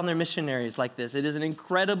and check on their missionaries like this. It is an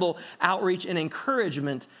incredible outreach and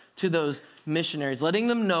encouragement to those missionaries, letting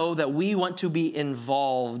them know that we want to be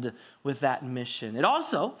involved with that mission. It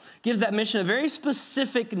also gives that mission a very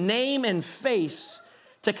specific name and face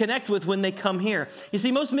to connect with when they come here. You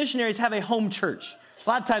see, most missionaries have a home church. A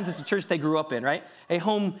lot of times it's a church they grew up in, right? A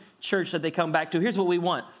home church that they come back to. Here's what we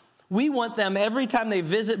want. We want them every time they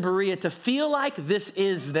visit Berea to feel like this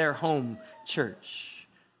is their home church.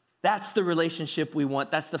 That's the relationship we want.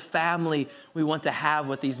 That's the family we want to have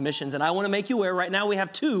with these missions. And I want to make you aware right now we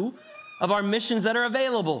have 2 of our missions that are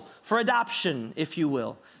available for adoption, if you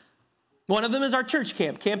will. One of them is our church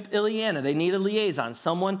camp, Camp Ileana. They need a liaison,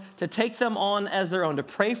 someone to take them on as their own, to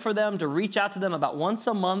pray for them, to reach out to them about once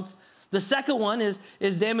a month. The second one is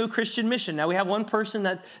Damu Christian Mission. Now, we have one person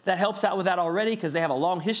that helps out with that already because they have a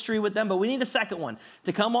long history with them, but we need a second one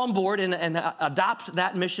to come on board and adopt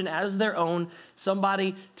that mission as their own,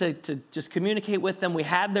 somebody to just communicate with them. We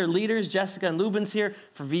had their leaders, Jessica and Lubens, here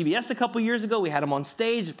for VBS a couple years ago. We had them on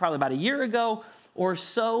stage probably about a year ago or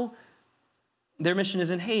so. Their mission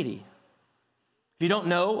is in Haiti. If you don't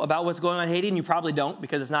know about what's going on in Haiti, and you probably don't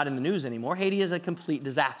because it's not in the news anymore, Haiti is a complete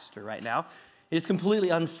disaster right now. It is completely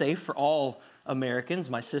unsafe for all Americans.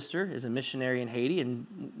 My sister is a missionary in Haiti,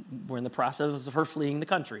 and we're in the process of her fleeing the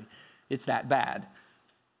country. It's that bad.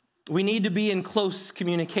 We need to be in close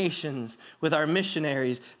communications with our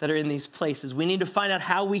missionaries that are in these places. We need to find out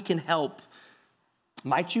how we can help.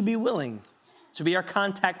 Might you be willing to be our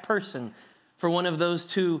contact person for one of those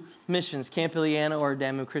two missions, Camp Ileana or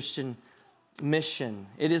Damu Christian Mission?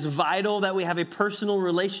 It is vital that we have a personal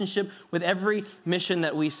relationship with every mission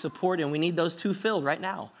that we support, and we need those two filled right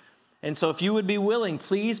now. And so if you would be willing,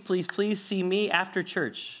 please, please, please see me after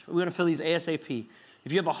church. We're going to fill these ASAP.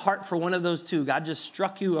 If you have a heart for one of those two, God just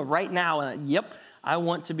struck you right now, and yep, I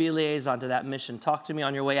want to be a liaison to that mission. Talk to me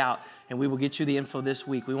on your way out, and we will get you the info this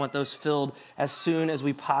week. We want those filled as soon as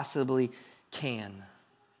we possibly can.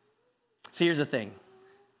 So here's the thing.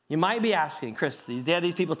 You might be asking, Chris,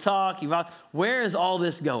 these people talk, where is all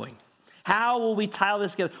this going? How will we tie all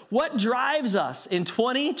this together? What drives us in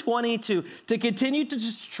 2022 to continue to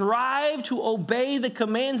strive to obey the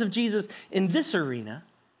commands of Jesus in this arena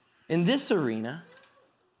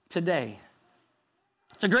today?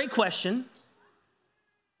 It's a great question,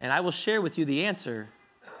 and I will share with you the answer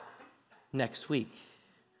next week.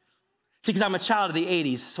 See, because I'm a child of the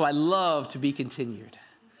 80s, so I love to be continued.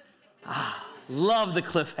 Love the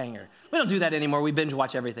cliffhanger. We don't do that anymore. We binge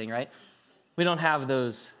watch everything, right? We don't have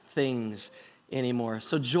those things anymore.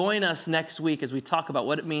 So join us next week as we talk about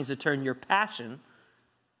what it means to turn your passion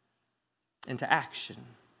into action.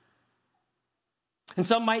 And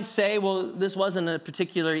some might say, well, this wasn't a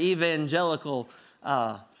particular evangelical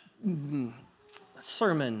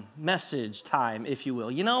sermon, message time, if you will.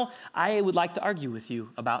 You know, I would like to argue with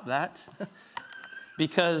you about that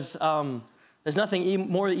because there's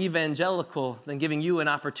nothing more evangelical than giving you an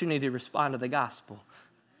opportunity to respond to the gospel.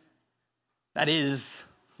 That is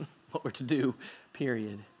what we're to do,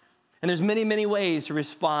 period. And there's many, many ways to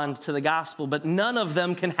respond to the gospel, but none of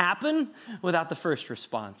them can happen without the first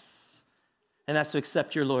response. And that's to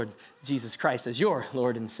accept your Lord Jesus Christ as your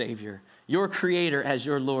Lord and Savior, your Creator as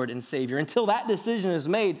your Lord and Savior. Until that decision is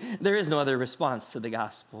made, there is no other response to the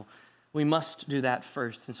gospel. We must do that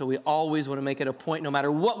first. And so we always want to make it a point, no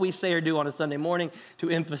matter what we say or do on a Sunday morning, to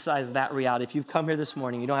emphasize that reality. If you've come here this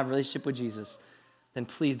morning, you don't have a relationship with Jesus, then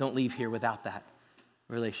please don't leave here without that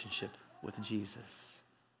relationship with Jesus.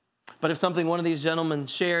 But if something one of these gentlemen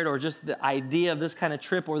shared, or just the idea of this kind of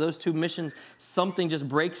trip or those two missions, something just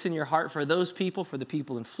breaks in your heart for those people, for the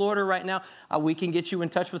people in Florida right now, we can get you in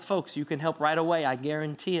touch with folks. You can help right away. I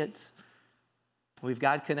guarantee it. We've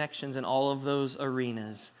got connections in all of those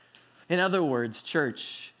arenas. In other words,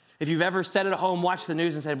 church, if you've ever sat at home, watched the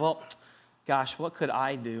news and said, well, gosh, what could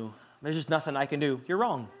I do? There's just nothing I can do. You're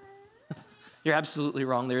wrong. You're absolutely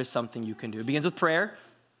wrong. There is something you can do. It begins with prayer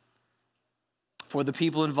for the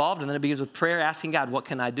people involved, and then it begins with prayer asking God, what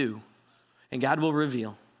can I do? And God will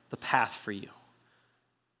reveal the path for you.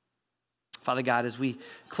 Father God, as we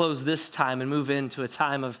close this time and move into a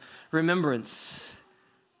time of remembrance,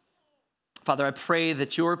 Father, I pray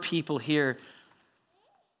that your people here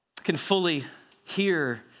can fully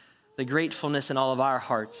hear the gratefulness in all of our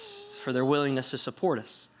hearts for their willingness to support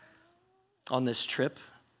us on this trip.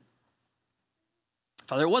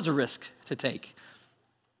 Father, it was a risk to take,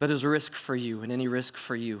 but it was a risk for you, and any risk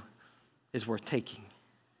for you is worth taking.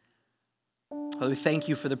 Father, we thank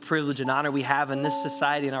you for the privilege and honor we have in this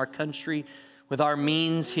society, in our country, with our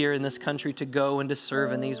means here in this country to go and to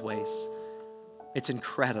serve in these ways. It's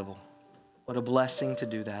incredible. What a blessing to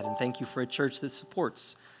do that. And thank you for a church that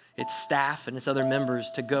supports its staff and its other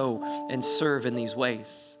members to go and serve in these ways.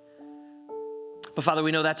 But Father,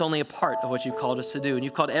 we know that's only a part of what you've called us to do. And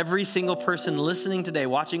you've called every single person listening today,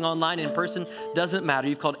 watching online, in person, doesn't matter.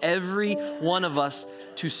 You've called every one of us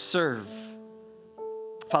to serve.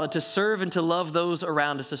 Father, to serve and to love those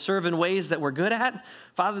around us, to serve in ways that we're good at.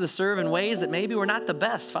 Father, to serve in ways that maybe we're not the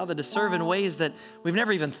best. Father, to serve in ways that we've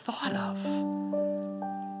never even thought of.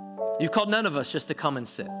 You've called none of us just to come and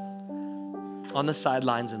sit on the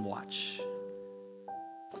sidelines and watch.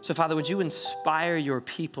 So, Father, would you inspire your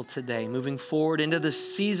people today, moving forward into the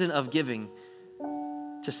season of giving,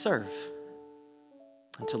 to serve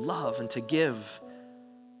and to love and to give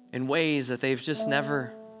in ways that they've just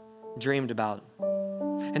never dreamed about.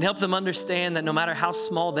 And help them understand that no matter how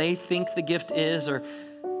small they think the gift is, or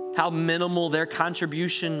how minimal their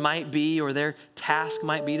contribution might be, or their task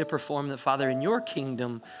might be to perform, that, Father, in your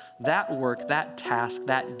kingdom, that work, that task,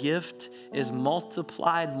 that gift is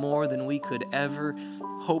multiplied more than we could ever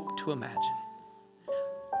hope to imagine.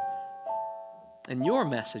 And your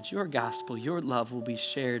message, your gospel, your love will be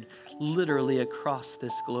shared literally across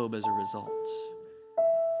this globe as a result.